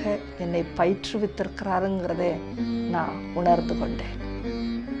பணிக்காக என்னை பயிற்றுவித்திருக்கிறாருங்கிறதே நான் உணர்ந்து கொண்டேன்.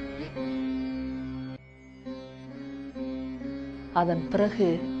 அதன் பிறகு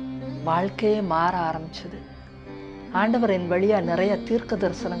வாழ்க்கையே மாற ஆரம்பிச்சது. ஆண்டவர் என் வழியாக நிறைய தீர்க்க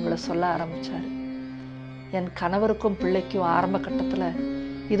தரிசனங்களை சொல்ல ஆரம்பித்தார். என் கணவருக்கும் பிள்ளைக்கும் ஆரம்ப கட்டத்தில்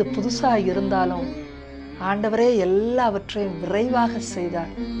இது புதுசாக இருந்தாலும் ஆண்டவரே எல்லாவற்றையும் விரைவாக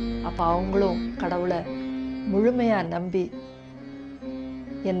செய்தார். அப்போ அவங்களும் கடவுளை முழுமையாக நம்பி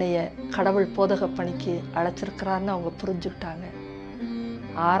என்னைய கடவுள் போதக பணிக்கு அழைச்சிருக்கிறாருன்னு அவங்க புரிஞ்சுக்கிட்டாங்க.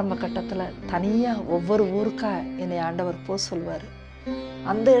 ஆரம்ப கட்டத்தில் தனியாக ஒவ்வொரு ஊருக்காக என்னை ஆண்டவர் போக சொல்வார்.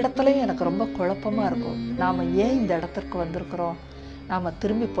 அந்த இடத்துலையும் எனக்கு ரொம்ப குழப்பமாக இருக்கும். நாம் ஏன் இந்த இடத்திற்கு வந்திருக்கிறோம், நாம்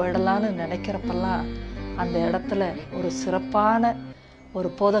திரும்பி போயிடலான்னு நினைக்கிறப்பெல்லாம் அந்த இடத்துல ஒரு சிறப்பான ஒரு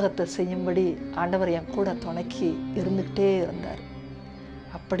போதகத்தை செய்யும்படி ஆண்டவர் என் கூட துணைக்கி இருந்துக்கிட்டே இருந்தார்.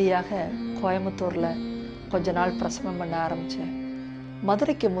 அப்படியாக கோயம்புத்தூரில் கொஞ்ச நாள் பிரசவம் பண்ண ஆரம்பித்தேன்.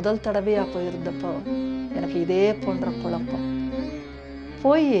 மதுரைக்கு முதல் தடவையாக போயிருந்தப்போ எனக்கு இதே போன்ற குழப்பம்.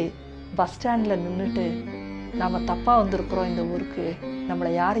 போய் பஸ் ஸ்டாண்டில் நின்றுட்டு நாம் தப்பாக வந்திருக்கிறோம், இந்த ஊருக்கு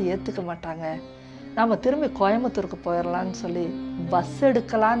நம்மளை யாரும் ஏற்றுக்க மாட்டாங்க, நாம் திரும்பி கோயம்புத்தூருக்கு போயிடலான்னு சொல்லி பஸ்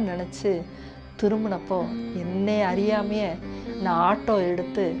எடுக்கலான்னு நினச்சி திரும்பினப்போ என்னை அறியாமையே நான் ஆட்டோ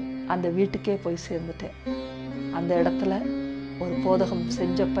எடுத்து அந்த வீட்டுக்கே போய் சேர்ந்துட்டேன். அந்த இடத்துல ஒரு போதகம்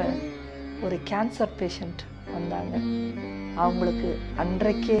செஞ்சப்ப ஒரு கேன்சர் பேஷண்ட் வந்தாங்க. அவங்களுக்கு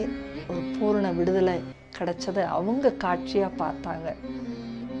அன்றைக்கே ஒரு பூரண விடுதலை கிடைச்சதை அவங்க காட்சியாக பார்த்தாங்க.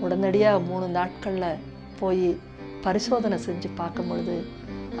 உடனடியாக 3 நாட்களில் போய் பரிசோதனை செஞ்சு பார்க்கும் பொழுது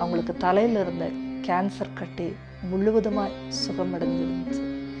அவங்களுக்கு தலையில் இருந்த கேன்சர் கட்டி முழுவதுமாக சுகமடைஞ்சிருந்துச்சு.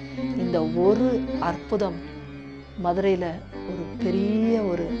 இந்த ஒரு அற்புதம் மதுரையில் ஒரு பெரிய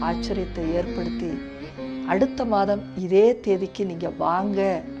ஒரு ஆச்சரியத்தை ஏற்படுத்தி, அடுத்த மாதம் இதே தேதிக்கு நீங்கள் வாங்க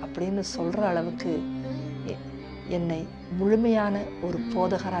அப்படின்னு சொல்கிற அளவுக்கு என்னை முழுமையான ஒரு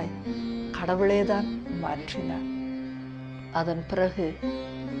போதகராய் கடவுளே தான் மாற்றினார். அதன் பிறகு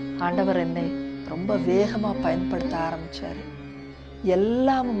ஆண்டவர் என்னை ரொம்ப வேகமாக பயன்படுத்த ஆரம்பித்தார்.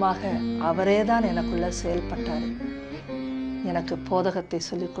 எல்லாமுமாக அவரே தான் எனக்குள்ளே செயல்பட்டார். எனக்கு போதகத்தை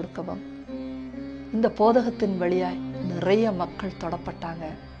சொல்லிக் கொடுக்கவும், இந்த போதகத்தின் வழியாய் நிறைய மக்கள் தொடப்பட்டாங்க.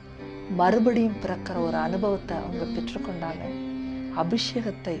 மறுபடியும் பிறக்கிற ஒரு அனுபவத்தை அவங்க பெற்றுக்கொண்டாங்க.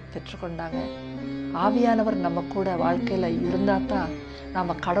 அபிஷேகத்தை பெற்றுக்கொண்டாங்க. ஆவியானவர் நம்ம கூட வாழ்க்கையில் இருந்தால் தான்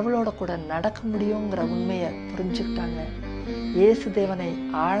நம்ம கடவுளோட கூட நடக்க முடியுங்கிற உண்மையை புரிஞ்சுக்கிட்டாங்க. இயேசு தேவனை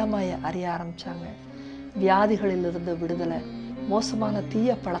ஆழமாய் அறிய ஆரம்பித்தாங்க. வியாதிகளிலிருந்து விடுதலை, மோசமான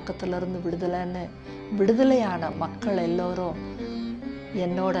தீய பழக்கத்திலிருந்து விடுதலைன்னு விடுதலையான மக்கள் எல்லோரும்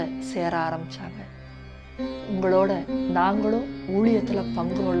என்னோட சேர ஆரம்பித்தாங்க. உங்களோட நாங்களும் ஊழியத்தில்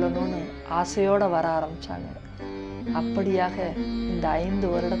பங்கு கொள்ளணும்னு ஆசையோடு வர ஆரம்பித்தாங்க. அப்படியாக இந்த 5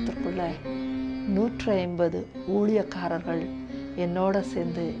 வருடத்திற்குள்ள 150 ஊழியக்காரர்கள் என்னோட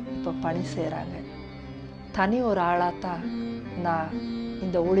சேர்ந்து இப்போ பணி செய்கிறாங்க. தனி ஒரு ஆளாகத்தான் நான்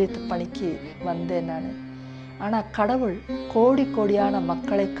இந்த ஊழியத்து பணிக்கு வந்தேன் நான். ஆனால் கடவுள் கோடி கோடியான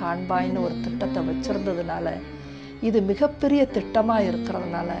மக்களை காண்பாயின்னு ஒரு திட்டத்தை வச்சுருந்ததுனால, இது மிகப்பெரிய திட்டமாக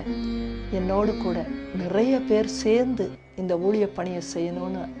இருக்கிறதுனால என்னோடு கூட நிறைய பேர் சேர்ந்து இந்த ஊழிய பணியை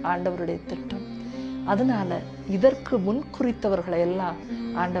செய்யணும்னு ஆண்டவருடைய திட்டம். அதனால் இதற்கு முன்குறித்தவர்களை எல்லாம்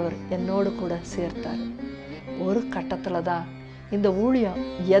ஆண்டவர் என்னோடு கூட சேர்த்தார். ஒரு கட்டத்தில் தான் இந்த ஊழியம்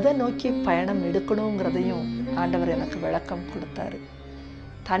எதை நோக்கி பயணம் எடுக்கணுங்கிறதையும் ஆண்டவர் எனக்கு விளக்கம் கொடுத்தாரு.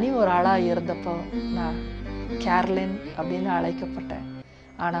 தனி ஒரு ஆளாக இருந்தப்போ நான் கேர்லின் அப்படின்னு அழைக்கப்பட்டேன்.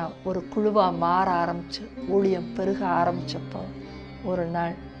 ஆனால் ஒரு குழுவாக மாற ஆரம்பித்து ஊழியம் பெருக ஆரம்பித்தப்போ ஒரு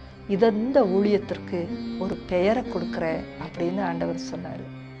நாள் இந்த ஊழியத்திற்கு ஒரு கொடுக்குறேன் அப்படின்னு ஆண்டவர் சொன்னார்.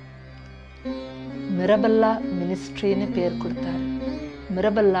 மிரபெல்லா மினிஸ்ட்ரின்னு பேர் கொடுத்தாரு.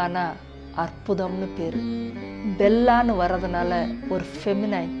 மிரபெல்லானா அற்புதம்னு பேர். பெல்லான்னு வர்றதுனால ஒரு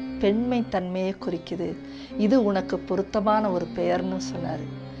ஃபெமினைன், பெண்மை தன்மையை குறிக்குது. இது உனக்கு பொருத்தமான ஒரு பெயர்னு சொன்னார்.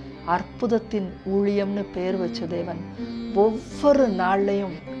 அற்புதத்தின் ஊழியம்னு பெயர் வச்ச தேவன் ஒவ்வொரு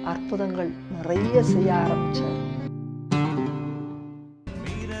நாள்லையும் அற்புதங்கள் நிறைய செய்ய ஆரம்பிச்சார்.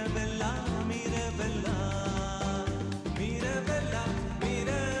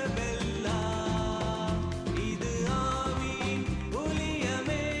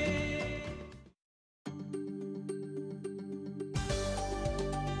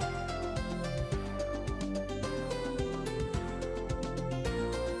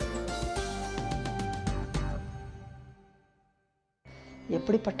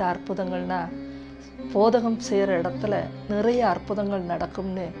 எப்படிப்பட்ட அற்புதங்கள்னா, போதகம் செய்கிற இடத்துல நிறைய அற்புதங்கள்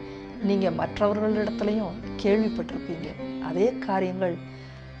நடக்கும்னு நீங்கள் மற்றவர்களிடத்துலையும் கேள்விப்பட்டிருப்பீங்க. அதே காரியங்கள்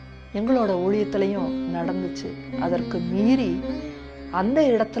எங்களோட ஊழியத்துலையும் நடந்துச்சு. அதற்கு மீறி அந்த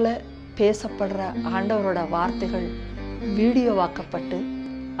இடத்துல பேசப்படுற ஆண்டவரோட வார்த்தைகள் வீடியோவாக்கப்பட்டு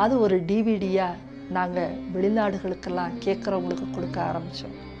அது ஒரு டிவிடியாக நாங்கள் வெளிநாடுகளுக்கெல்லாம் கேட்குறவங்களுக்கு கொடுக்க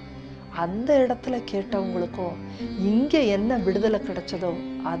ஆரம்பித்தோம். அந்த இடத்துல கேட்டவங்களுக்கும் இங்கே என்ன விடுதலை கிடைச்சதோ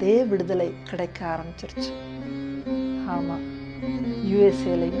அதே விடுதலை கிடைக்க ஆரம்பிச்சிருச்சு. ஆமாம்,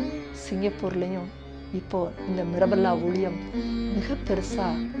 யுஎஸ்ஏலையும் சிங்கப்பூர்லேயும் இப்போது இந்த மிரபெல்லா ஊழியம் மிக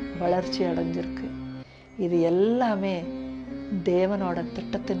பெருசாக வளர்ச்சி அடைஞ்சிருக்கு. இது எல்லாமே தேவனோட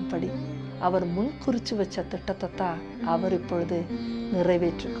திட்டத்தின்படி அவர் முன்குறித்து வச்ச திட்டத்தை தான் அவர் இப்பொழுது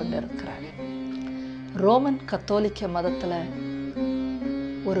நிறைவேற்றி கொண்டிருக்கிறார். ரோமன் கத்தோலிக்க மதத்தில்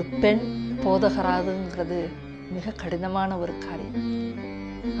ஒரு பெண் போதகராதுங்கிறது மிக கடினமான ஒரு காரியம்.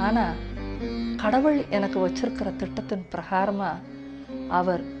 ஆனால் கடவுள் எனக்கு வச்சிருக்கிற திட்டத்தின் பிரகாரமாக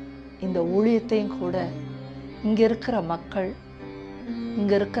அவர் இந்த ஊழியத்தையும் கூட இங்கே இருக்கிற மக்கள்,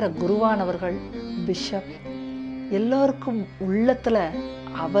 இங்கே இருக்கிற குருவானவர்கள், பிஷப் எல்லோருக்கும் உள்ளத்தில்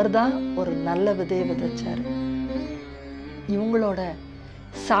அவர் தான் ஒரு நல்ல விதையை விதைச்சார். இவங்களோட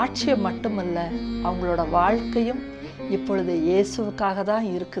சாட்சியம் மட்டுமல்ல, அவங்களோட வாழ்க்கையும் இப்பொழுது இயேசுவுக்காக தான்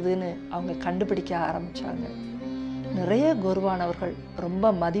இருக்குதுன்னு அவங்க கண்டுபிடிக்க ஆரம்பித்தாங்க. நிறைய குருவானவர்கள்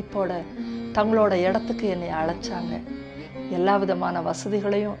ரொம்ப மதிப்போட தங்களோட இடத்துக்கு என்னை அழைச்சாங்க. எல்லா விதமான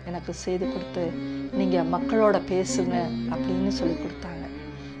வசதிகளையும் எனக்கு செய்து கொடுத்து, நீங்கள் மக்களோட பேசுங்க அப்படின்னு சொல்லி கொடுத்தாங்க.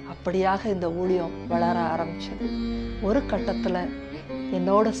 அப்படியாக இந்த ஊழியம் வளர ஆரம்பிச்சது. ஒரு கட்டத்தில்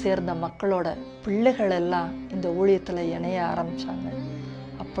என்னோட சேர்ந்த மக்களோட பிள்ளைகள் எல்லாம் இந்த ஊழியத்தில் இணைய ஆரம்பித்தாங்க.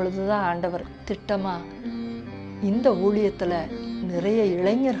 அப்பொழுதுதான் ஆண்டவர் திட்டமாக இந்த ஊழியத்தில் நிறைய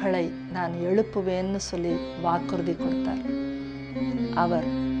இளைஞர்களை நான் எழுப்புவேன்னு சொல்லி வாக்குறுதி கொடுத்தார். அவர்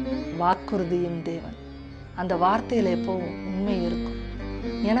வாக்குறுதியின் தேவன். அந்த வார்த்தையில் எப்போவும் உண்மை இருக்கும்.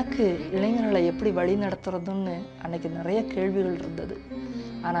 எனக்கு இளைஞர்களை எப்படி வழி நடத்துறதுன்னு அன்னைக்கு நிறைய கேள்விகள் இருந்தது.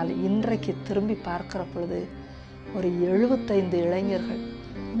 ஆனால் இன்றைக்கு திரும்பி பார்க்கிற பொழுது ஒரு 75 இளைஞர்கள்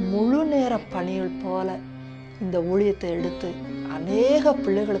முழு நேர பணிகள் போல இந்த ஊழியத்தை எடுத்து அநேக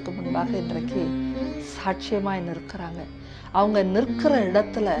பிள்ளைகளுக்கு முன்பாக இன்றைக்கு சாட்சியமாய் நிற்கிறாங்க. அவங்க நிற்கிற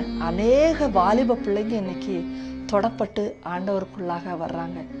இடத்துல அநேக வாலிப பிள்ளைங்க இன்னைக்கு தொடப்பட்டு ஆண்டவருக்குள்ளாக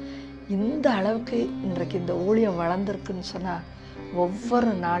வர்றாங்க. இந்த அளவுக்கு இன்றைக்கு இந்த ஊழியம் வளர்ந்துருக்குன்னு சொன்னால்,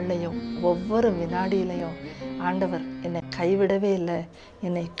 ஒவ்வொரு நாள்லையும் ஒவ்வொரு வினாடியிலையும் ஆண்டவர் என்னை கைவிடவே இல்லை.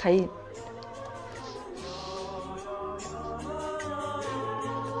 என்னை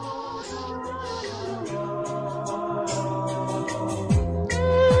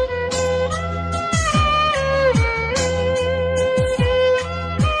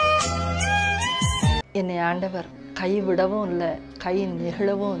ஆண்டவர் கைவிடவும் இல்லை, கை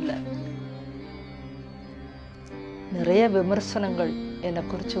நெகிழவும் இல்லை. நிறைய விமர்சனங்கள் என்னை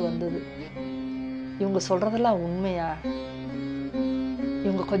குறித்து வந்தது. இவங்க சொல்கிறதெல்லாம் உண்மையா?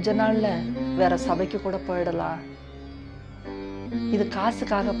 இவங்க கொஞ்ச நாளில் வேற சபைக்கு கூட போயிடலாம், இது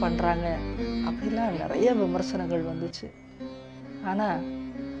காசுக்காக பண்ணுறாங்க, அப்படிலாம் நிறைய விமர்சனங்கள் வந்துச்சு. ஆனால்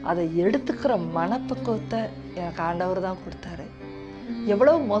அதை எடுத்துக்கிற மனப்பக்குவத்தை எனக்கு ஆண்டவர் தான் கொடுத்தாரு.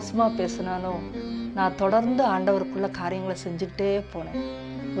 எவ்வளோ மோசமாக பேசினாலும் நான் தொடர்ந்து ஆண்டவருக்குள்ள காரியங்களை செஞ்சுக்கிட்டே போனேன்.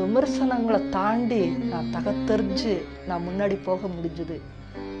 விமர்சனங்களை தாண்டி நான் தகத்தெறிஞ்சு நான் முன்னாடி போக முடிஞ்சுது.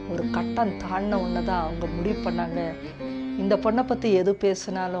 ஒரு கட்டம் தாண்டின ஒன்று தான் அவங்க முடிவு பண்ணாங்க, இந்த பொண்ணை பற்றி எது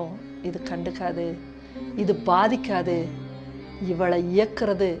பேசினாலும் இது கண்டுக்காது, இது பாதிக்காது, இவளை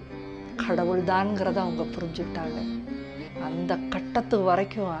இயக்கிறது கடவுள் தான்ங்கிறத அவங்க புரிஞ்சுக்கிட்டாங்க. அந்த கட்டத்துக்கு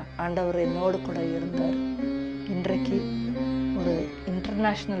வரைக்கும் ஆண்டவர் என்னோடு கூட இருந்தார். இன்றைக்கு ஒரு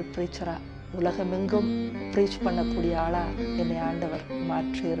இன்டர்நேஷ்னல் ப்ரீச்சராக உலகமெங்கும் ப்ரீச் பண்ணக்கூடிய ஆளாக என்னை ஆண்டவர்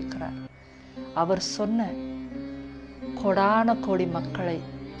மாற்றி இருக்கிறார். அவர் சொன்ன கோடான கோடி மக்களை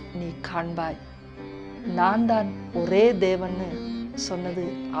நீ காண்பாய், நான் தான் ஒரே தேவன்னு சொன்னது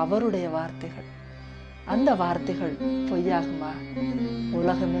அவருடைய வார்த்தைகள். அந்த வார்த்தைகள் பொய்யாகுமா?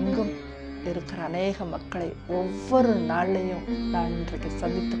 உலகமெங்கும் இருக்கிற அநேக மக்களை ஒவ்வொரு நாள்லையும் நான் இன்றைக்கு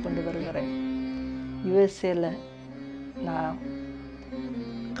சந்தித்து கொண்டு வருகிறேன். யுஎஸ்ஏல நான்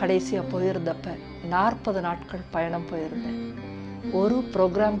கடைசியாக போயிருந்தப்ப 40 நாட்கள் பயணம் போயிருந்தேன். ஒரு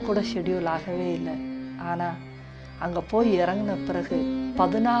ப்ரோக்ராம் கூட ஷெட்யூல் ஆகவே இல்லை. ஆனால் அங்கே போய் இறங்கின பிறகு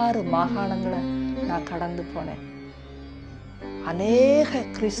 16 மாகாணங்களை நான் கடந்து போனேன். அநேக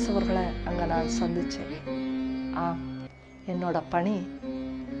கிறிஸ்தவர்களை அங்கே நான் சந்தித்தேன். என்னோட பணி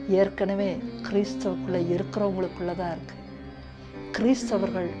ஏற்கனவே கிறிஸ்தவக்குள்ளே இருக்கிறவங்களுக்குள்ளே தான் இருக்குது.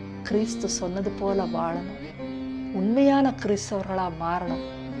 கிறிஸ்தவர்கள் கிறிஸ்து சொன்னது போல வாழணும், உண்மையான கிறிஸ்தவர்களாக மாறணும்.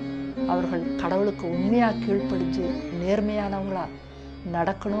 அவர்கள் கடவுளுக்கு உண்மையாக கீழ்ப்படிஞ்சு நேர்மையானவங்களா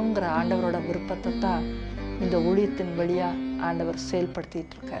நடக்கணுங்கிற ஆண்டவரோட விருப்பத்தை தான் இந்த ஊழியத்தின் வழியாக ஆண்டவர்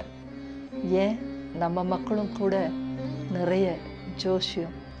செயல்படுத்திட்டு இருக்கார். ஏன் நம்ம மக்களும் கூட நிறைய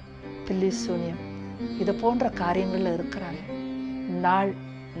ஜோசியம், பில்லிசூனியம் இது போன்ற காரியங்களில் இருக்கிறாங்க. நாள்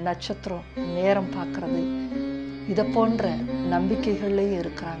நட்சத்திரம் நேரம் பார்க்கறது இதை போன்ற நம்பிக்கைகள்லேயும்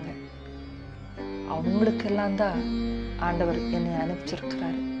இருக்கிறாங்க. அவங்களுக்கெல்லாம் தான் ஆண்டவர் என்னை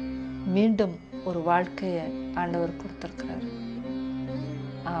அனுப்பிச்சிருக்கிறார். மீண்டும் ஒரு வாழ்க்கையை ஆண்டவர் கொடுத்துருக்கிறார்.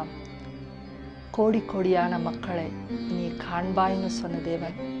 கோடி கோடியான மக்களை நீ காண்பாய்னு சொன்ன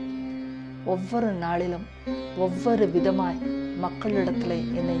தேவன் ஒவ்வொரு நாளிலும் ஒவ்வொரு விதமாய் மக்களிடத்தில்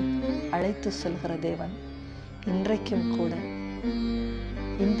என்னை அழைத்து செல்கிற தேவன் இன்றைக்கும் கூட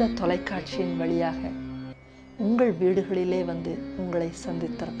இந்த தொலைக்காட்சியின் வழியாக உங்கள் வீடுகளிலே வந்து உங்களை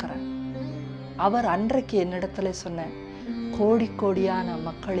சந்தித்திருக்கிறார். அவர் அன்றைக்கு என்னிடத்துல சொன்ன கோடி கோடியான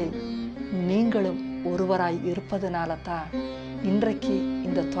மக்களில் நீங்களும் ஒருவராய் இருப்பதனால தான் இன்றைக்கு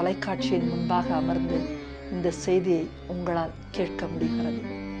இந்த தொலைக்காட்சியின் முன்பாக அமர்ந்து இந்த செய்தியை உங்களால் கேட்க முடிகிறது.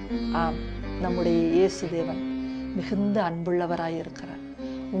 நம்முடைய இயேசு தேவன் மிகுந்த அன்புள்ளவராய் இருக்கிறார்,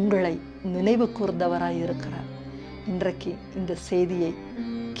 உங்களை நினைவு கூர்ந்தவராய் இருக்கிறார். இன்றைக்கு இந்த செய்தியை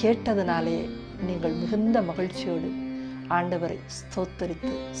கேட்டதனாலேயே நீங்கள் மிகுந்த மகிழ்ச்சியோடு ஆண்டவரை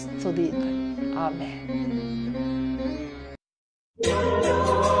ஸ்தோத்தரித்து ஸ்துதியுங்கள். ஆமென்.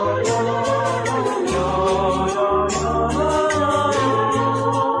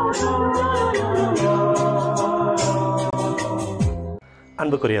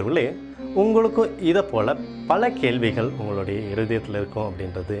 அன்புக்குரியவர்களே, உங்களுக்கும் இதை போல் பல கேள்விகள் உங்களுடைய இருதயத்தில் இருக்கும்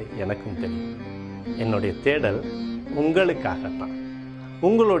அப்படின்றது எனக்கும் தெரியும். என்னுடைய தேடல் உங்களுக்காகத்தான்.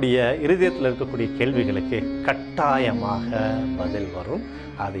 உங்களுடைய இருதயத்தில் இருக்கக்கூடிய கேள்விகளுக்கு கட்டாயமாக பதில் வரும்.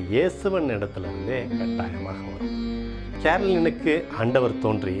 அது இயேசுவின் இடத்துலேருந்தே கட்டாயமாக வரும். கேரளினுக்கு ஆண்டவர்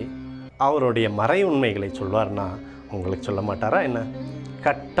தோன்றி அவருடைய மறை உண்மைகளை சொல்வார்னா உங்களுக்கு சொல்ல மாட்டாரா என்ன?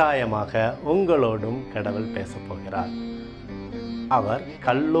 கட்டாயமாக உங்களோடும் கடவுள் பேசப் போகிறார். அவர்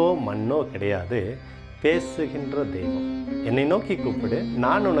கல்லோ மண்ணோ கிடையாது, பேசுகின்ற தெய்வம். என்னை நோக்கி கூப்பிடு,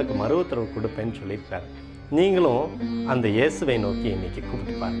 நான் உனக்கு மறு உத்தரவு கொடுப்பேன்னு சொல்லியிருக்கார். நீங்களும் அந்த இயேசுவை நோக்கி இன்னைக்கு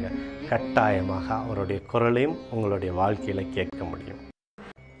கூப்பிட்டு பாருங்க. கட்டாயமாக அவருடைய குரலையும் உங்களுடைய வாழ்க்கையில் கேட்க முடியும்.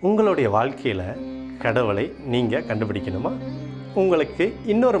 உங்களுடைய வாழ்க்கையில் கடவுளை நீங்கள் கண்டுபிடிக்கணுமா? உங்களுக்கு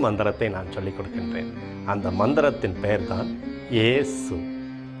இன்னொரு மந்திரத்தை நான் சொல்லிக் கொடுக்கின்றேன். அந்த மந்திரத்தின் பெயர் தான் இயேசு.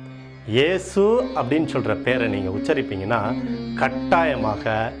 இயேசு அப்படின்னு சொல்கிற பேரை நீங்கள் உச்சரிப்பீங்கன்னா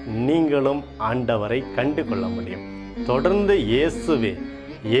கட்டாயமாக நீங்களும் ஆண்டவரை கண்டு கொள்ள முடியும். தொடர்ந்து இயேசுவே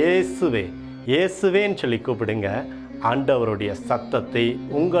இயேசுவே இயேசுவேன்னு சொல்லி கூப்பிடுங்க. ஆண்டவருடைய சத்தத்தை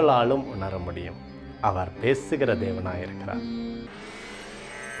உங்களாலும் உணர முடியும். அவர் பேசுகிற தேவனாக இருக்கிறார்.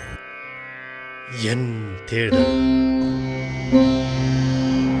 என் தேடல்